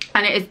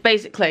 And it is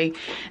basically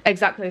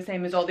exactly the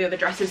same as all the other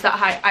dresses that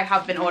I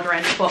have been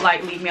ordering, but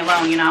like, leave me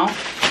alone, you know?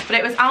 But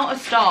it was out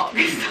of stock,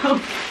 so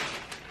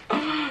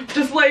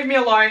just leave me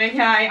alone,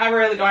 okay? I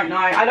really don't know.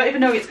 I don't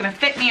even know if it's gonna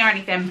fit me or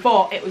anything,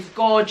 but it was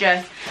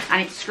gorgeous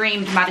and it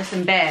screamed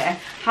Madison Beer.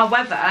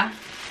 However,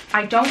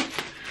 I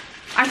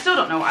still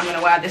don't know what I'm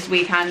gonna wear this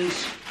weekend,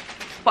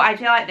 but I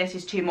feel like this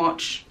is too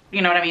much,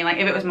 you know what I mean? Like,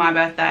 if it was my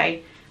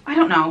birthday, I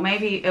don't know,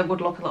 maybe it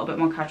would look a little bit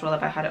more casual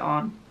if I had it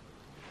on.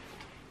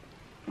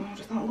 Oh,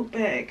 does that look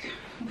big?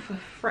 Oh, for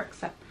frick's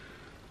sake.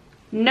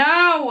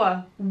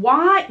 No!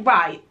 Why?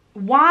 Right.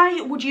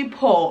 Why would you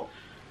put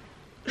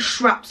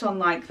straps on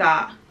like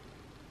that?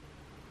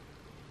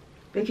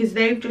 Because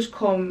they've just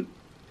come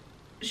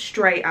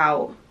straight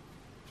out.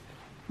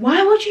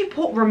 Why would you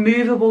put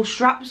removable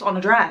straps on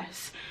a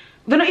dress?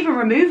 They're not even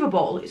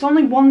removable. It's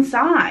only one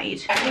side.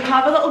 We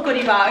have a little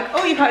goodie bag.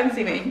 Oh, you can't even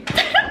see me.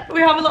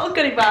 We have a little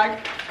goodie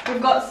bag.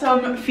 We've got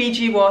some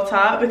Fiji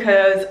water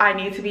because I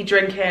need to be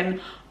drinking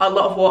a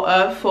lot of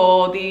water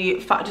for the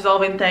fat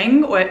dissolving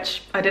thing,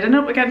 which I didn't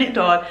end up getting it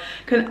done.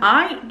 Can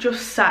I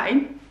just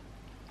say,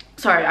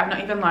 sorry, I'm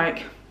not even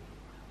like,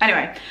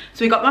 anyway,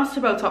 so we got Master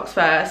Botox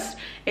first.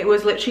 It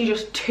was literally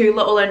just 2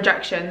 little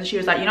injections. She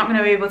was like, you're not going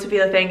to be able to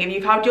feel a thing. If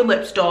you've had your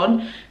lips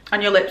done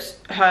and your lips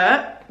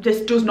hurt,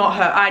 this does not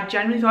hurt. I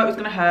genuinely thought it was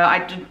going to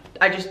hurt.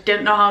 I just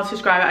didn't know how to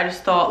describe it. I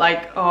just thought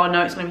like, oh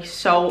no, it's going to be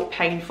so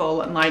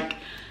painful, and like,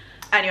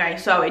 anyway,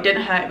 so it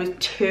didn't hurt. It was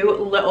 2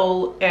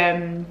 little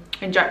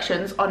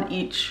injections on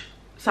each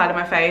side of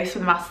my face for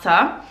the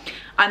masseter.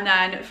 And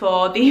then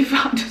for the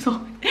fat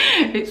dissolving,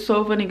 it's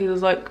so funny because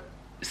there's like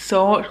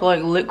so much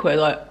like liquid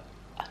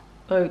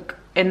like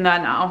in there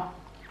now.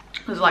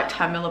 There's like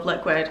 10 ml of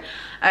liquid.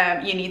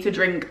 You need to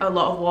drink a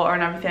lot of water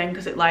and everything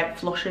because it like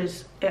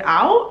flushes it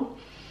out.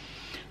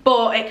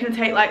 But it can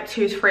take like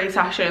 2 to 3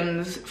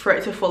 sessions for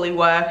it to fully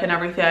work and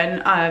everything.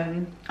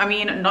 I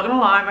mean, not gonna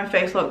lie, my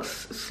face looks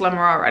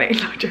slimmer already.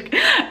 No joke.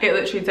 It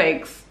literally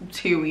takes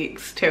 2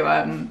 weeks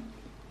to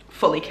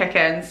fully kick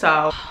in,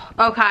 so.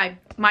 Okay,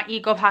 my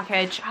ego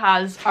package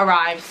has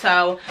arrived.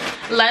 So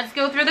let's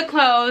go through the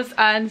clothes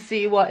and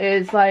see what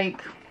is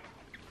like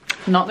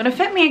not gonna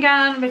fit me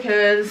again,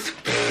 because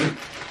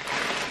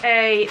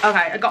okay,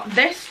 I got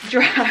this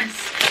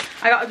dress.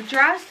 I got a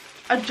dress,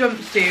 a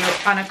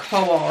jumpsuit and a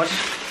cord.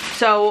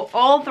 So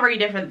all 3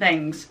 different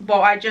things,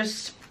 but I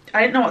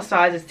didn't know what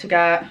sizes to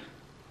get.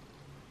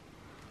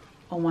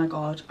 Oh my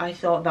god, I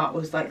thought that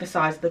was like the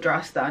size of the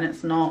dress then,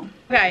 it's not.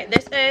 Okay,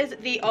 this is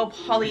the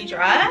Polly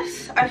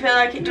dress. I feel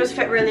like it does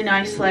fit really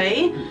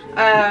nicely.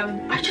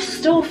 I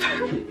still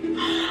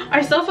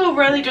feel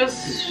really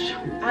just,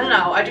 I don't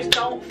know, I just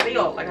don't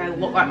feel like I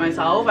look like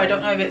myself. I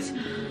don't know if it's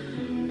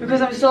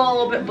because I'm still a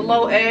little bit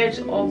bloated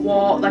or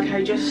what, like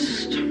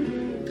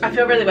I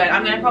feel really weird.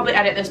 I'm gonna probably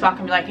edit this back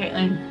and be like,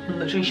 Caitlin,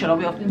 literally shut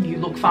up, you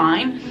look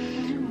fine.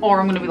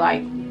 Or I'm gonna be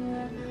like,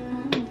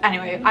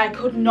 anyway, I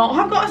could not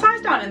have got a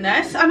size down in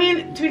this. I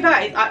mean, to be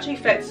fair, it actually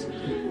fits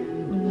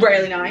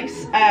really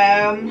nice.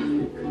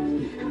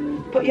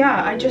 But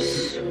yeah, I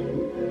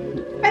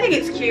think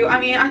it's cute. I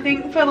mean, I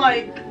think for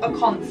like a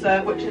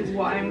concert, which is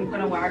what I'm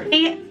gonna wear.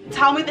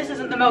 Tell me this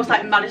isn't the most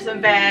like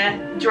Madison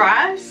Beer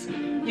dress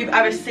you've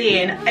ever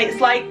seen. It's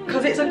like,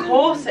 because it's a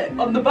corset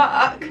on the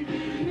back,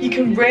 you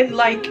can really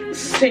like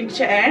cinch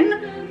it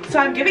in. So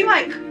I'm giving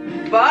like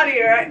body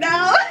right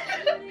now.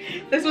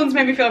 This one's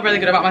made me feel really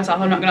good about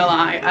myself, I'm not gonna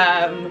lie.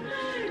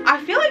 I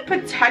feel like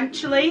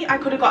potentially I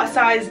could have got a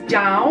size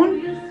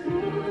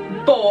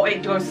down, but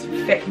it does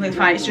fit completely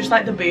fine. It's just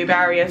like the boob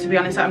area, to be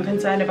honest, that I'm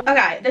concerned about.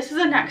 Okay, this is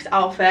the next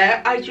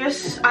outfit. I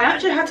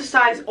actually had to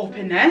size up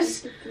in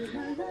this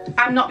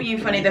I'm not being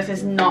funny, this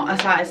is not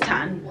a size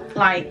 10.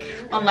 Like,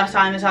 unless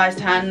I'm a size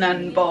 10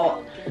 then,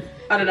 but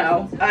I don't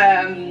know.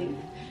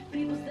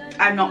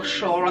 I'm not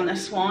sure on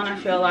this one. I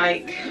feel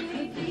like,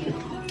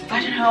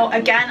 I don't know,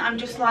 again, I'm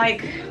just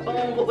like,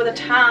 oh, but with a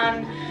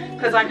tan,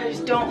 because like I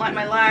just don't like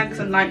my legs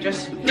and like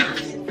just,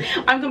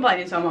 I'm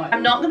complaining so much.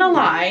 I'm not gonna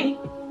lie,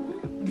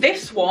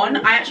 this one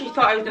I actually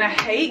thought I was gonna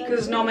hate,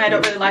 because normally I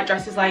don't really like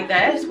dresses like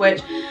this,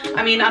 which,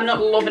 I mean, I'm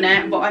not loving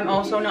it, but I'm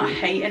also not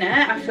hating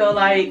it. I feel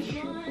like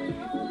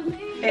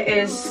it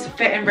is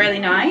fitting really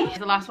nice.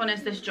 The last one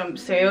is this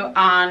jumpsuit,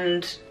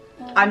 and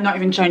I'm not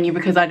even showing you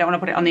because I don't want to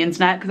put it on the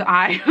internet, because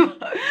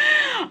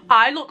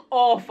I look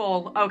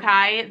awful,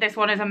 okay? This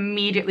one is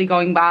immediately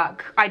going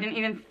back. I didn't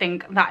even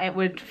think that it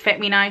would fit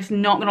me nice,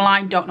 not gonna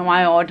lie, don't know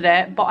why I ordered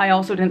it, but I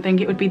also didn't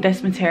think it would be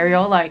this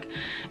material. Like,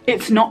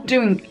 it's not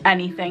doing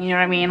anything, you know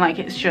what I mean? Like,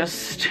 it's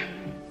just,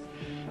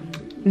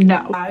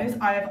 no. Guys,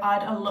 I have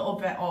had a little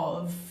bit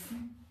of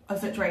a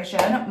situation.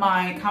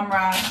 My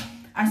camera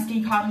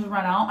SD card has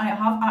run out. I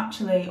have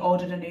actually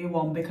ordered a new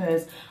one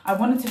because I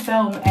wanted to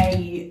film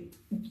a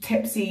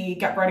tipsy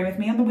get ready with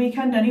me on the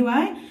weekend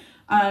anyway,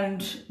 and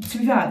to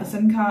be fair, the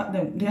SIM card,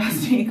 the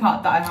SD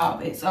card that I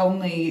have, it's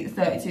only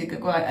 32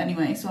 gigabyte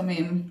anyway, so I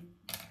mean,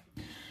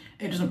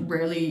 it doesn't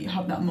really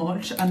have that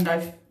much, and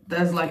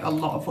there's like a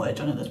lot of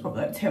footage on it. There's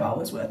probably like 2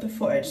 hours worth of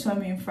footage, so I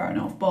mean, fair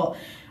enough, but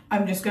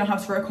I'm just gonna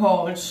have to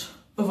record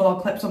other little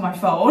clips on my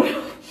phone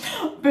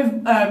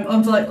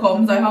until it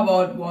comes. I have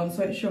ordered one,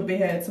 so it should be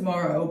here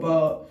tomorrow,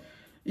 but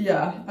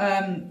yeah,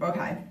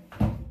 okay.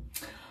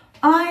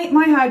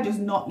 My hair does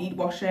not need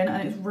washing,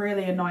 and it's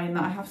really annoying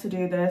that I have to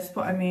do this,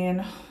 but I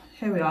mean,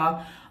 here we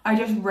are. I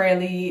just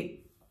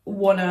really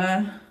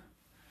wanna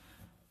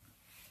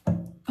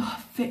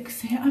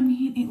fix it. I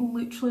mean, it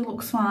literally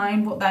looks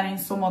fine, but then in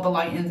some other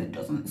lightings it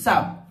doesn't.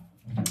 So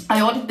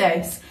I ordered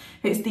this.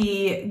 It's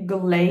the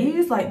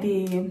Glaze, like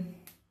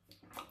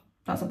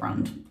that's a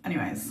brand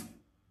anyways.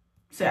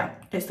 So yeah,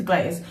 it's the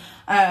Glaze,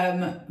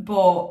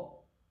 but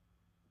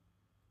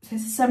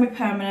it's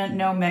semi-permanent,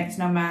 no mix,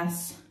 no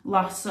mess,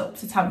 lasts up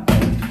to 10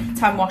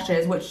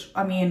 washes, which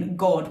I mean,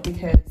 good,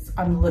 because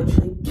I'm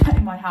literally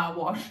getting my hair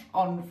washed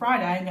on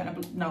Friday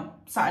and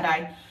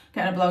Saturday,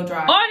 getting a blow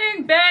dry.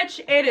 Morning, bitch!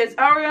 It is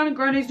Ariana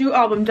Grande's new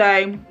album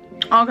day,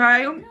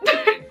 okay?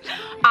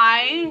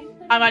 I'm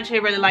actually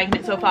really liking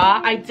it so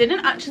far. I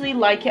didn't actually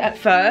like it at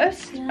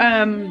first,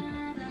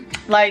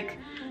 like,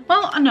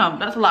 well, no,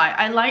 that's a lie.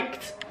 I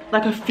liked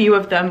like a few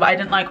of them, but I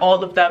didn't like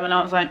all of them, and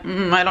I was like,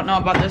 I don't know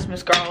about this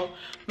Miss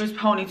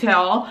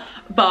Ponytail,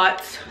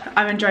 but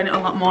I'm enjoying it a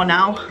lot more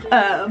now.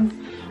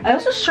 I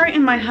also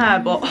straightened my hair,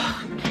 but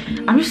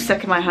I'm just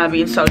sick of my hair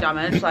being so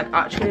damaged. Like,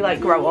 actually, like,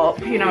 grow up,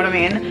 you know what I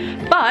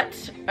mean?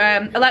 But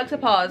Alexa,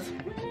 pause.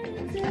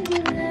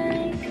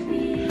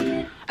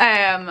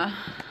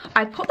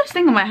 I put this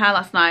thing on my hair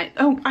last night.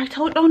 Oh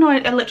no,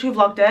 I literally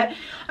vlogged it.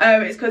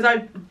 It's because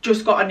I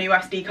just got a new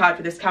SD card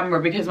for this camera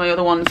because my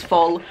other one's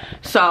full,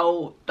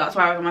 so that's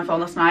why I was on my phone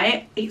last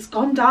night. It's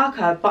gone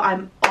darker, but I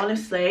knew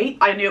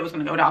it was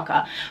gonna go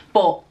darker,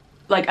 but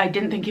like, I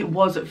didn't think it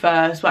was at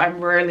first, but I'm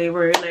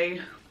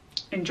really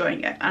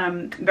enjoying it, and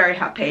I'm very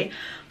happy.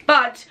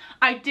 But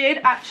I did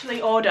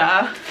actually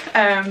order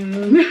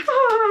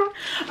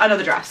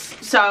another dress,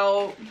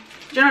 so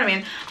do you know what I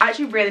mean? I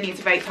actually really need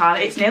to fake tan.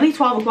 It's nearly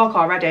 12 o'clock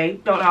already.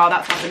 Don't know how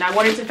that's happened. I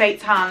wanted to fake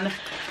tan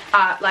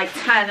at like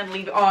 10 and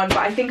leave it on, but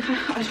I think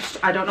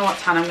I don't know what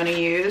tan I'm gonna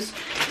use,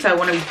 so I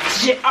want to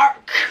be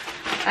dark.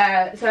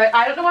 So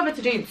I don't know whether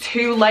to do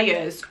 2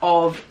 layers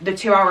of the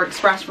 2 Hour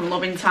Express from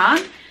Loving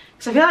Tan,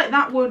 because I feel like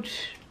that would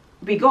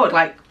be good.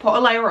 Like, put a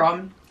layer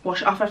on,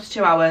 wash it off after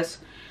 2 hours,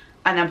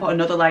 and then put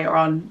another layer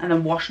on, and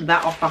then wash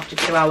that off after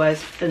 2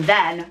 hours, and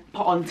then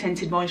put on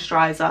tinted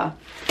moisturizer.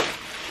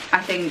 I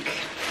think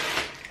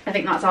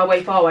that's our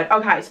way forward.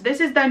 Okay, so this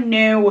is their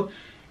new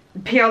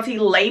PLT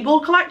label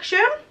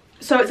collection.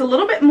 So it's a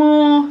little bit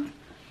more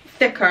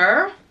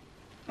thicker.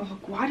 Oh,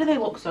 why do they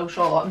look so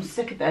short? I'm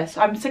sick of this.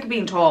 I'm sick of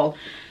being tall.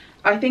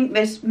 I think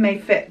this may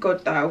fit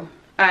good though.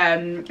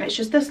 It's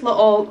just this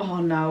little, oh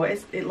no,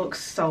 it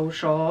looks so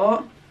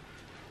short.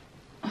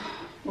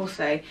 We'll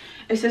see.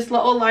 It's this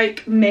little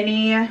like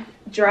mini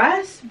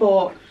dress,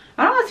 but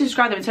I don't know how to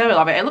describe the material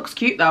of it. It looks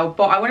cute though,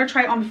 but I want to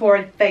try it on before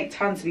I fake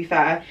tan, to be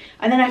fair.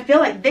 And then I feel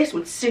like this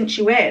would cinch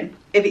you in,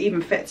 if it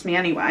even fits me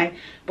anyway.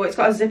 But it's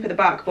got a zip at the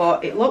back,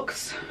 but it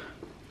looks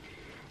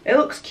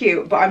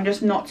cute, but I'm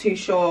just not too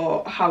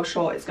sure how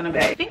short it's gonna be.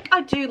 I think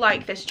I do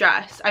like this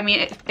dress. I mean,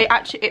 it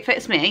actually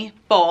fits me,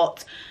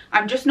 but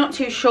I'm just not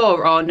too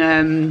sure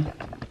on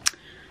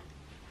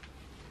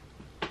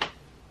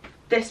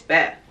this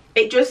bit.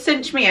 It just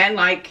cinched me in,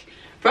 like,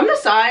 from the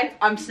side,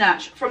 I'm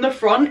snatched. From the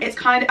front, it's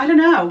kind of, I don't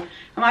know.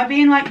 Am I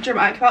being like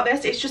dramatic about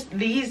this? It's just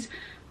these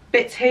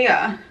bits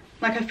here.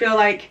 Like, I feel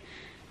like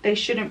they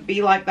shouldn't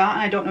be like that.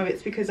 And I don't know if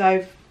it's because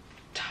I've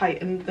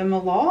tightened them a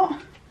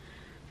lot.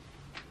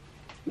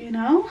 You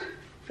know?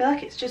 I feel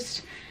like it's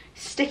just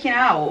sticking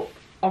out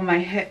on my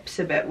hips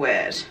a bit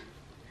weird.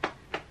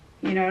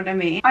 You know what I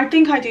mean? I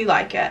think I do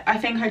like it. I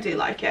think I do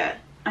like it.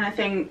 And I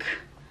think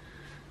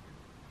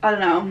I don't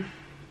know.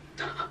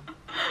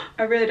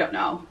 I really don't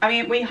know. I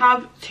mean, we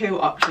have two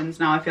options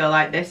now. I feel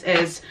like this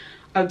is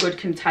a good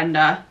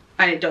contender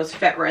and it does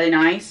fit really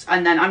nice.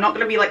 And then I'm not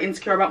going to be like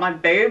insecure about my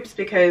boobs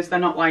because they're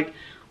not like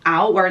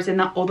out. Whereas in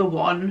that other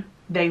one,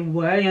 they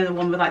were, you know, the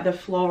one with like the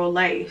floral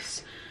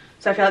lace.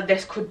 So I feel like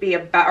this could be a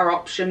better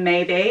option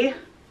maybe.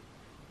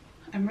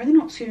 I'm really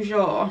not too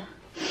sure.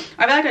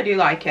 I feel like I do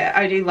like it.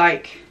 I do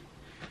like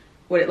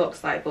what it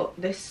looks like, but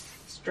this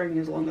string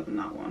is longer than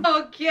that one.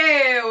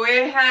 Okay,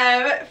 we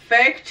have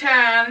fake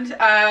tanned.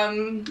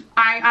 I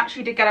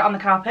actually did get it on the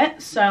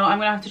carpet, so I'm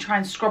gonna have to try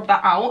and scrub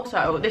that out.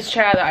 So this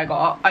chair that I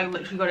got, I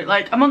literally got it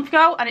like a month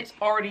ago and it's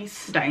already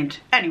stained.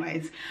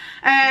 Anyways,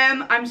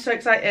 I'm so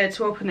excited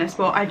to open this,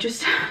 but I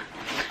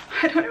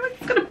don't know what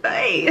it's gonna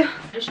be. I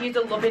just used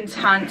a Loving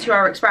Tan 2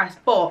 Hour Express,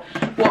 but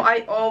what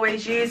I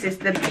always use is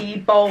the Be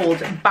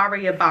Bold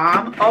Barrier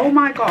Balm. Oh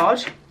my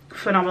god,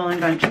 phenomenal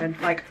invention.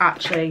 Like,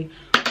 actually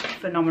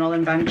phenomenal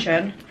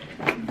invention.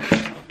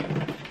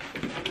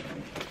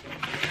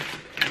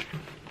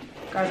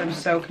 Guys, I'm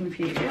so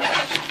confused.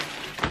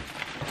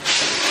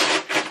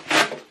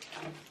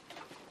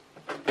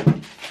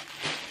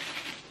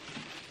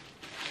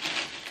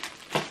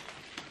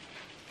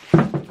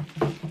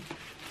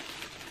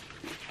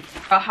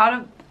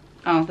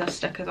 Oh, the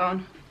sticker's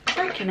on.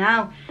 Freaking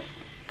hell.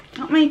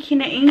 Not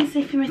making it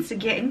easy for me to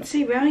get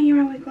into, are you,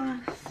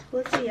 Hourglass?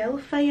 Bloody hell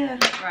for you.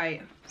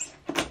 Right.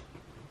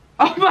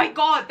 Oh my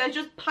god, they're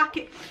just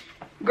packing.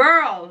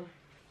 Girl.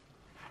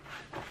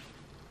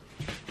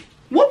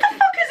 What the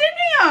fuck is in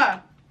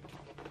here?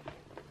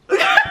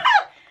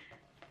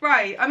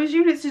 Right, I'm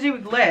assuming it's to do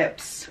with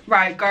lips.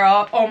 Right,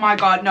 girl. Oh my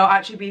god, no,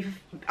 actually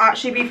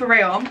be for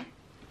real.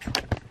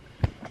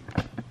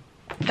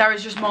 There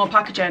is just more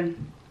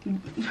packaging.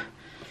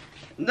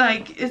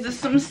 Like, is this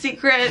some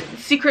secret,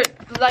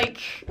 like,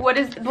 what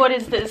is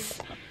this?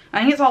 I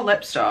think it's all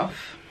lip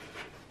stuff.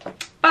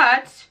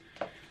 But,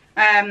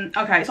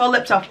 okay, it's all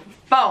lip stuff.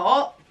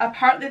 But,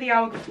 apparently the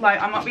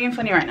like, I'm not being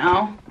funny right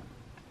now.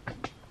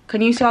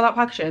 Can you see all that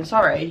packaging?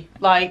 Sorry.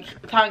 Like,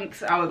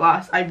 thanks,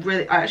 Hourglass. I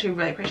actually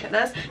really appreciate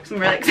this, because I'm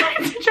really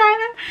excited to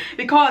try them.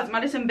 Because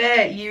Madison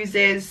Beer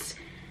uses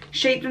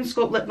Shaped and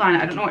Sculpt lip liner.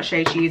 I don't know what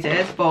shade she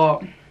uses,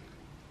 but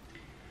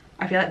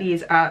I feel like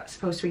these are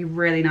supposed to be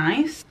really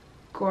nice.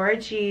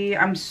 Gorgy.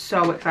 I'm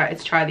so excited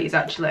to try these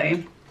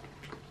actually.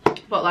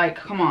 But like,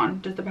 come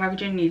on, does the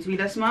packaging need to be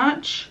this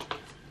much?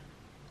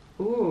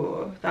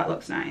 Ooh, that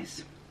looks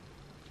nice.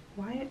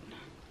 What?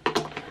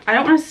 I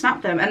don't want to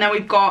snap them. And then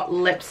we've got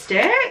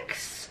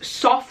lipsticks.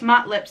 Soft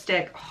matte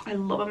lipstick. Oh, I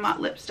love a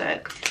matte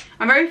lipstick.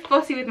 I'm very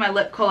fussy with my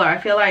lip colour. I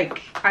feel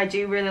like I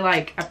do really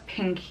like a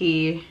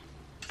pinky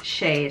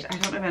shade. I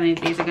don't know if any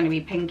of these are going to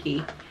be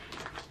pinky.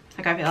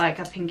 Like, I feel like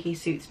a pinky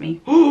suits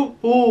me.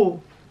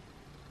 Oh!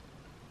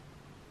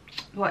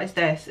 What is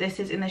this? This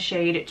is in the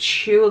shade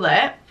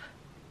Tulip.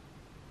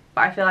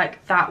 But I feel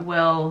like that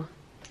will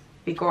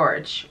be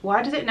gorge.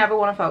 Why does it never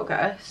want to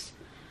focus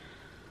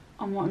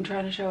on what I'm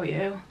trying to show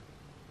you?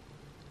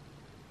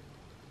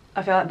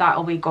 I feel like that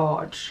will be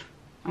gorge.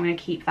 I'm going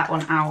to keep that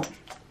one out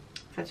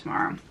for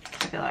tomorrow.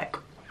 I feel like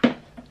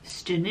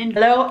stunning.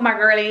 Hello, my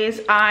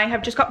girlies. I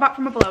have just got back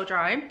from a blow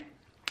dry.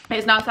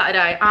 It's now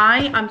Saturday.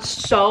 I am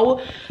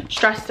so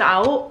stressed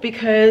out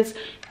because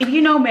if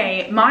you know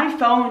me, my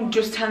phone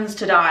just tends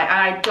to die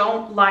and I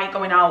don't like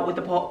going out with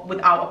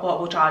without a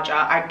portable charger.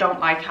 I don't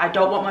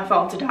want my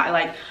phone to die.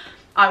 Like,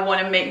 I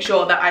want to make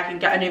sure that I can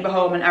get an Uber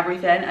home and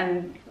everything,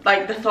 and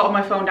like the thought of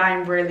my phone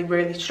dying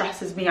really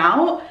stresses me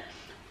out.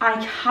 I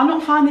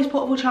cannot find this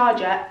portable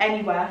charger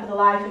anywhere for the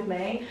life of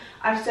me.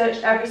 I've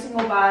searched every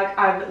single bag.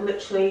 I've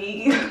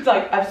literally,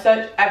 like, I've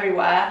searched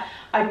everywhere.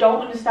 I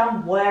don't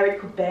understand where it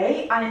could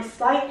be. And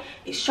it's like,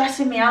 it's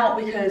stressing me out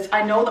because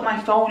I know that my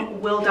phone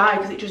will die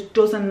because it just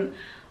doesn't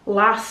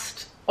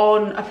last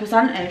on a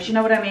percentage. You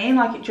know what I mean?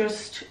 Like, it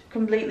just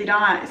completely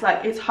dies.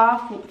 Like, it's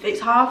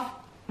half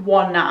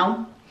one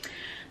now.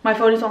 My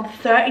phone is on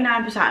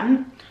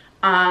 39%.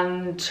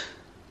 And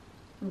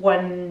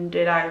when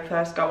did I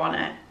first go on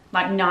it?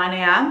 Like 9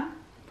 AM.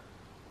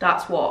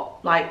 That's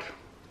what, like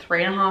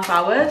 3.5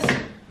 hours.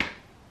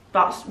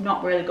 That's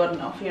not really good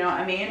enough, you know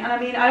what I mean? And I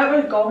mean, I don't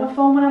really go on my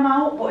phone when I'm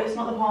out, but it's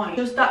not the point.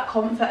 Just that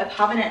comfort of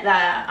having it there,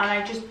 and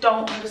I just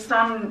don't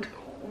understand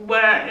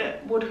where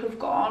it would have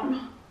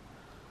gone.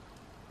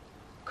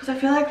 Because I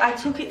feel like I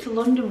took it to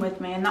London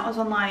with me, and that was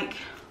on like,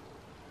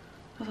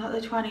 was that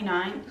the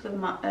 29th of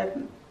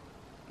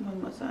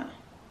when was it?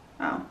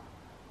 Oh,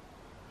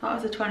 that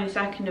was the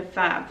 22nd of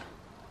Feb.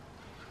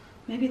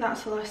 Maybe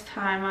that's the last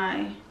time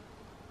I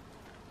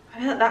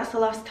feel like that's the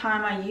last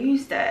time I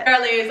used it.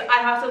 Girlies,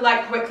 I have to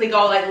like quickly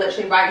go like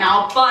literally right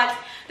now, but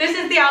this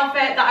is the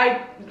outfit that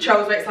I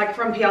chose. It's like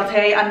from PLT,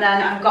 and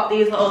then I've got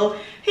these little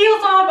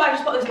heels on, but I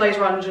just put this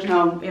blazer on just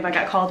know if I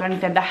get cold or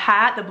anything. The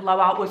hair, the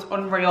blowout was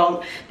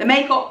unreal. The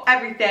makeup,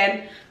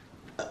 everything.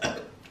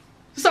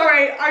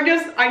 Sorry, I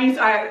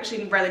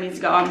actually really need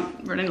to go.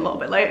 I'm running a little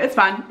bit late. It's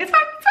fine. It's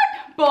fine. It's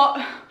fine.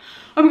 But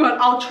oh my god,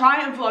 I'll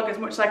try and vlog as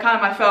much as I can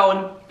on my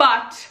phone,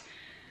 but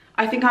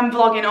I think I'm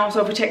vlogging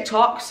also for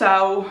TikTok,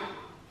 so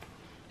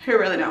Who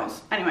really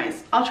knows?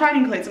 Anyways, I'll try and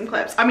include some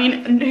clips. I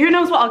mean, who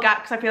knows what I'll get,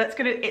 because I feel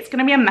it's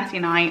gonna be a messy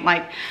night.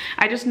 Like,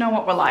 I just know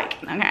what we're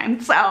like, okay?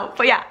 So,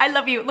 but yeah, I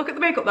love you. Look at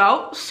the makeup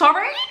though.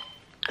 Sorry.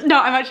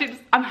 No,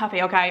 I'm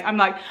happy, okay? I'm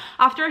like,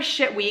 after a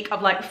shit week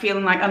of like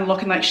feeling like I'm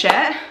looking like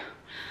shit,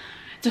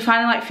 to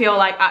finally like feel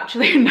like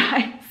actually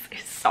nice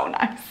is so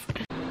nice.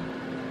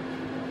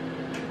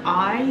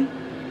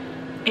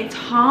 It's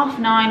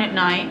 9:30 at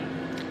night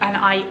and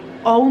I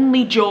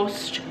only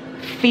just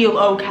feel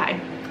okay.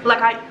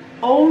 Like, I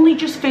only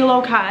just feel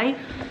okay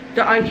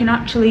that I can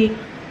actually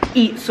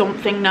eat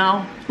something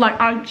now. Like,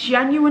 I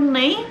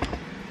genuinely,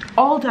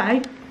 all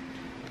day,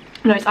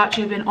 no, it's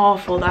actually been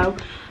awful though.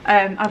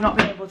 I've not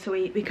been able to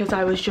eat because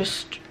I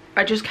just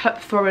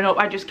kept throwing up.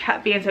 I just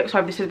kept being sick.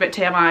 Sorry, this is a bit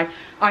TMI.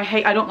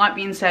 I don't like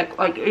being sick.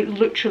 Like, it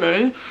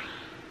literally,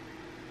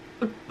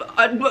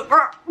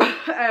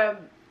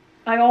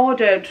 I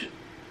ordered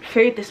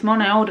food this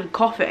morning. I ordered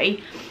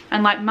coffee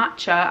and like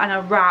matcha and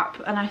a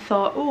wrap, and I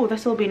thought, oh,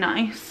 this will be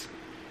nice.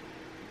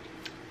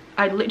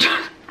 I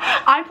literally,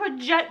 I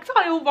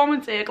projectile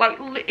vomited. Like,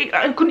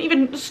 I couldn't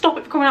even stop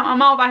it from coming out of my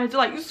mouth. I had to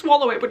like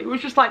swallow it, but it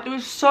was just like, there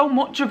was so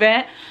much of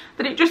it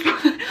that it just,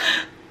 and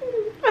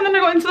then I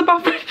got into the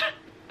bathroom.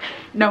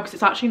 No, because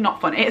it's actually not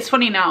funny. It's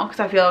funny now because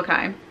I feel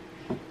okay.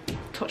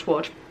 Touch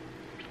wood.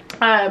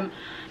 I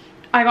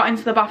got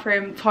into the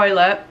bathroom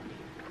toilet.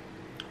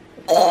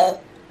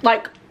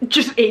 Like,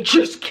 it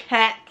just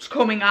kept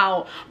coming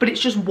out, but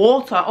it's just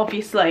water,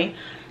 obviously.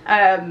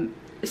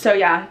 So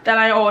yeah, then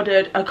I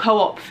ordered a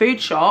Co-op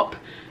food shop.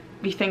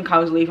 You think I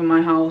was leaving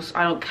my house?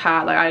 I don't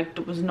care. Like, I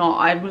was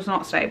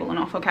not stable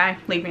enough, okay?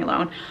 Leave me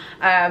alone.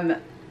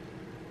 And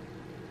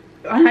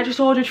I just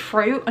ordered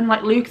fruit and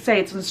like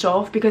Lucasades and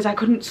stuff because I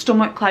couldn't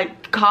stomach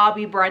like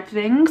carby bread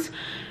things.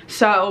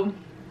 So,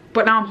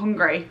 but now I'm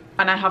hungry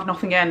and I have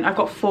nothing in. I've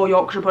got 4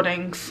 Yorkshire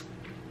puddings.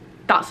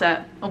 That's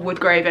it, with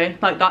gravy.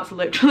 Like, that's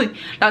literally,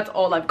 that's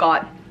all I've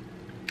got.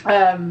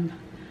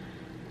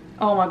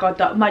 Oh my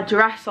god, my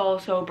dress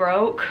also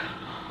broke.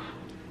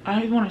 I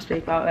don't even want to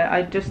speak about it.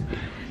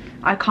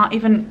 I can't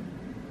even.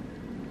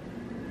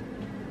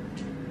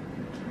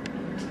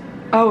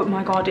 Oh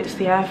my god, it's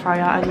the air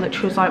fryer. I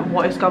literally was like,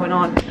 what is going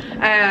on?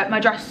 My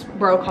dress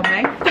broke on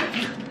me.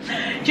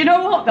 Do you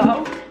know what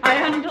though? I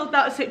handled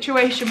that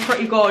situation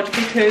pretty good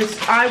because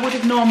I would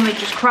have normally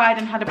just cried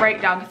and had a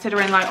breakdown,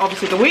 considering like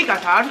obviously the week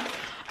I've had.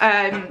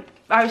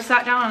 I was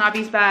sat down on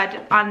Abby's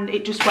bed and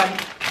it just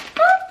went,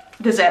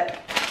 the zip.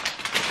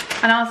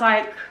 And I was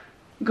like,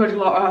 good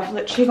lord, I've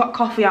literally got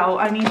coffee out,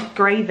 I need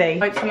gravy.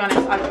 Like, to be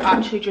honest, I've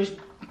actually just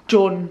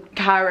done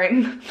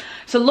caring.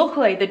 So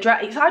luckily the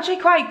dress, it's actually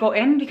quite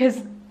gutting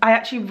because I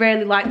actually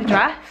really like the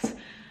dress.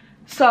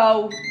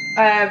 So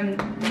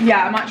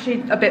yeah, I'm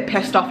actually a bit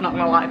pissed off, not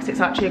gonna lie, because it's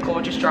actually a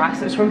gorgeous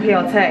dress. It's from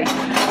PLT.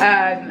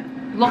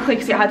 Luckily,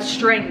 because it had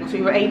strings,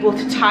 we were able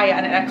to tie it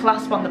and it had a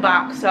clasp on the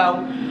back. So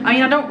I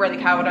mean, I don't really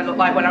care what I look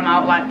like when I'm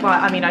out, like,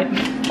 I mean,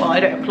 well, I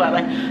don't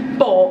clearly,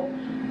 but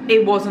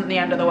it wasn't the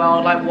end of the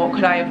world. Like, what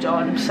could I have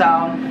done? So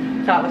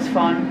that was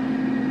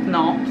fun.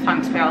 No,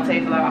 thanks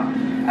PLT for that.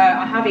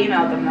 I have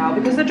emailed them now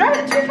because the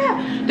dress, to be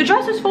fair, the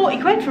dress was 40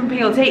 quid from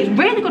PLT. It's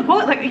really good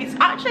quality. Like, it's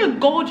actually a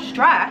gorgeous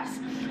dress,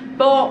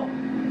 but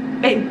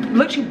it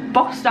literally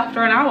bust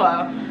after an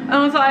hour. And I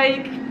was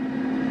like,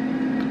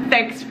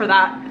 thanks for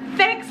that.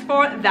 Thanks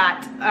for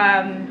that.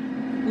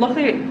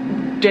 Luckily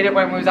it did it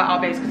when we was at our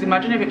base, because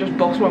imagine if it just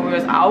bust when we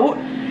was out.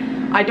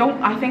 I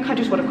think I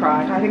just would have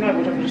cried. I think I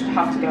would have just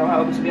have to go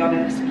home, to be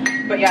honest.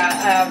 But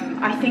yeah,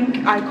 I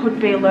think I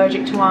could be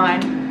allergic to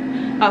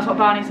wine. That's what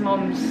Barney's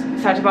mum's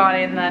said to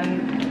Barney, and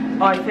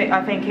then I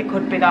think it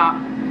could be that.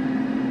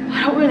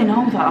 I don't really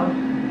know though.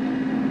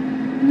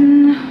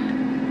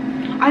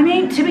 I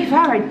mean, to be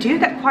fair, I do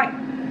get quite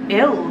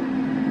ill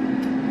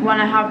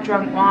when I have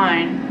drunk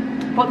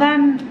wine, but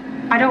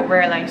then I don't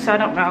really, so I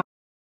don't know.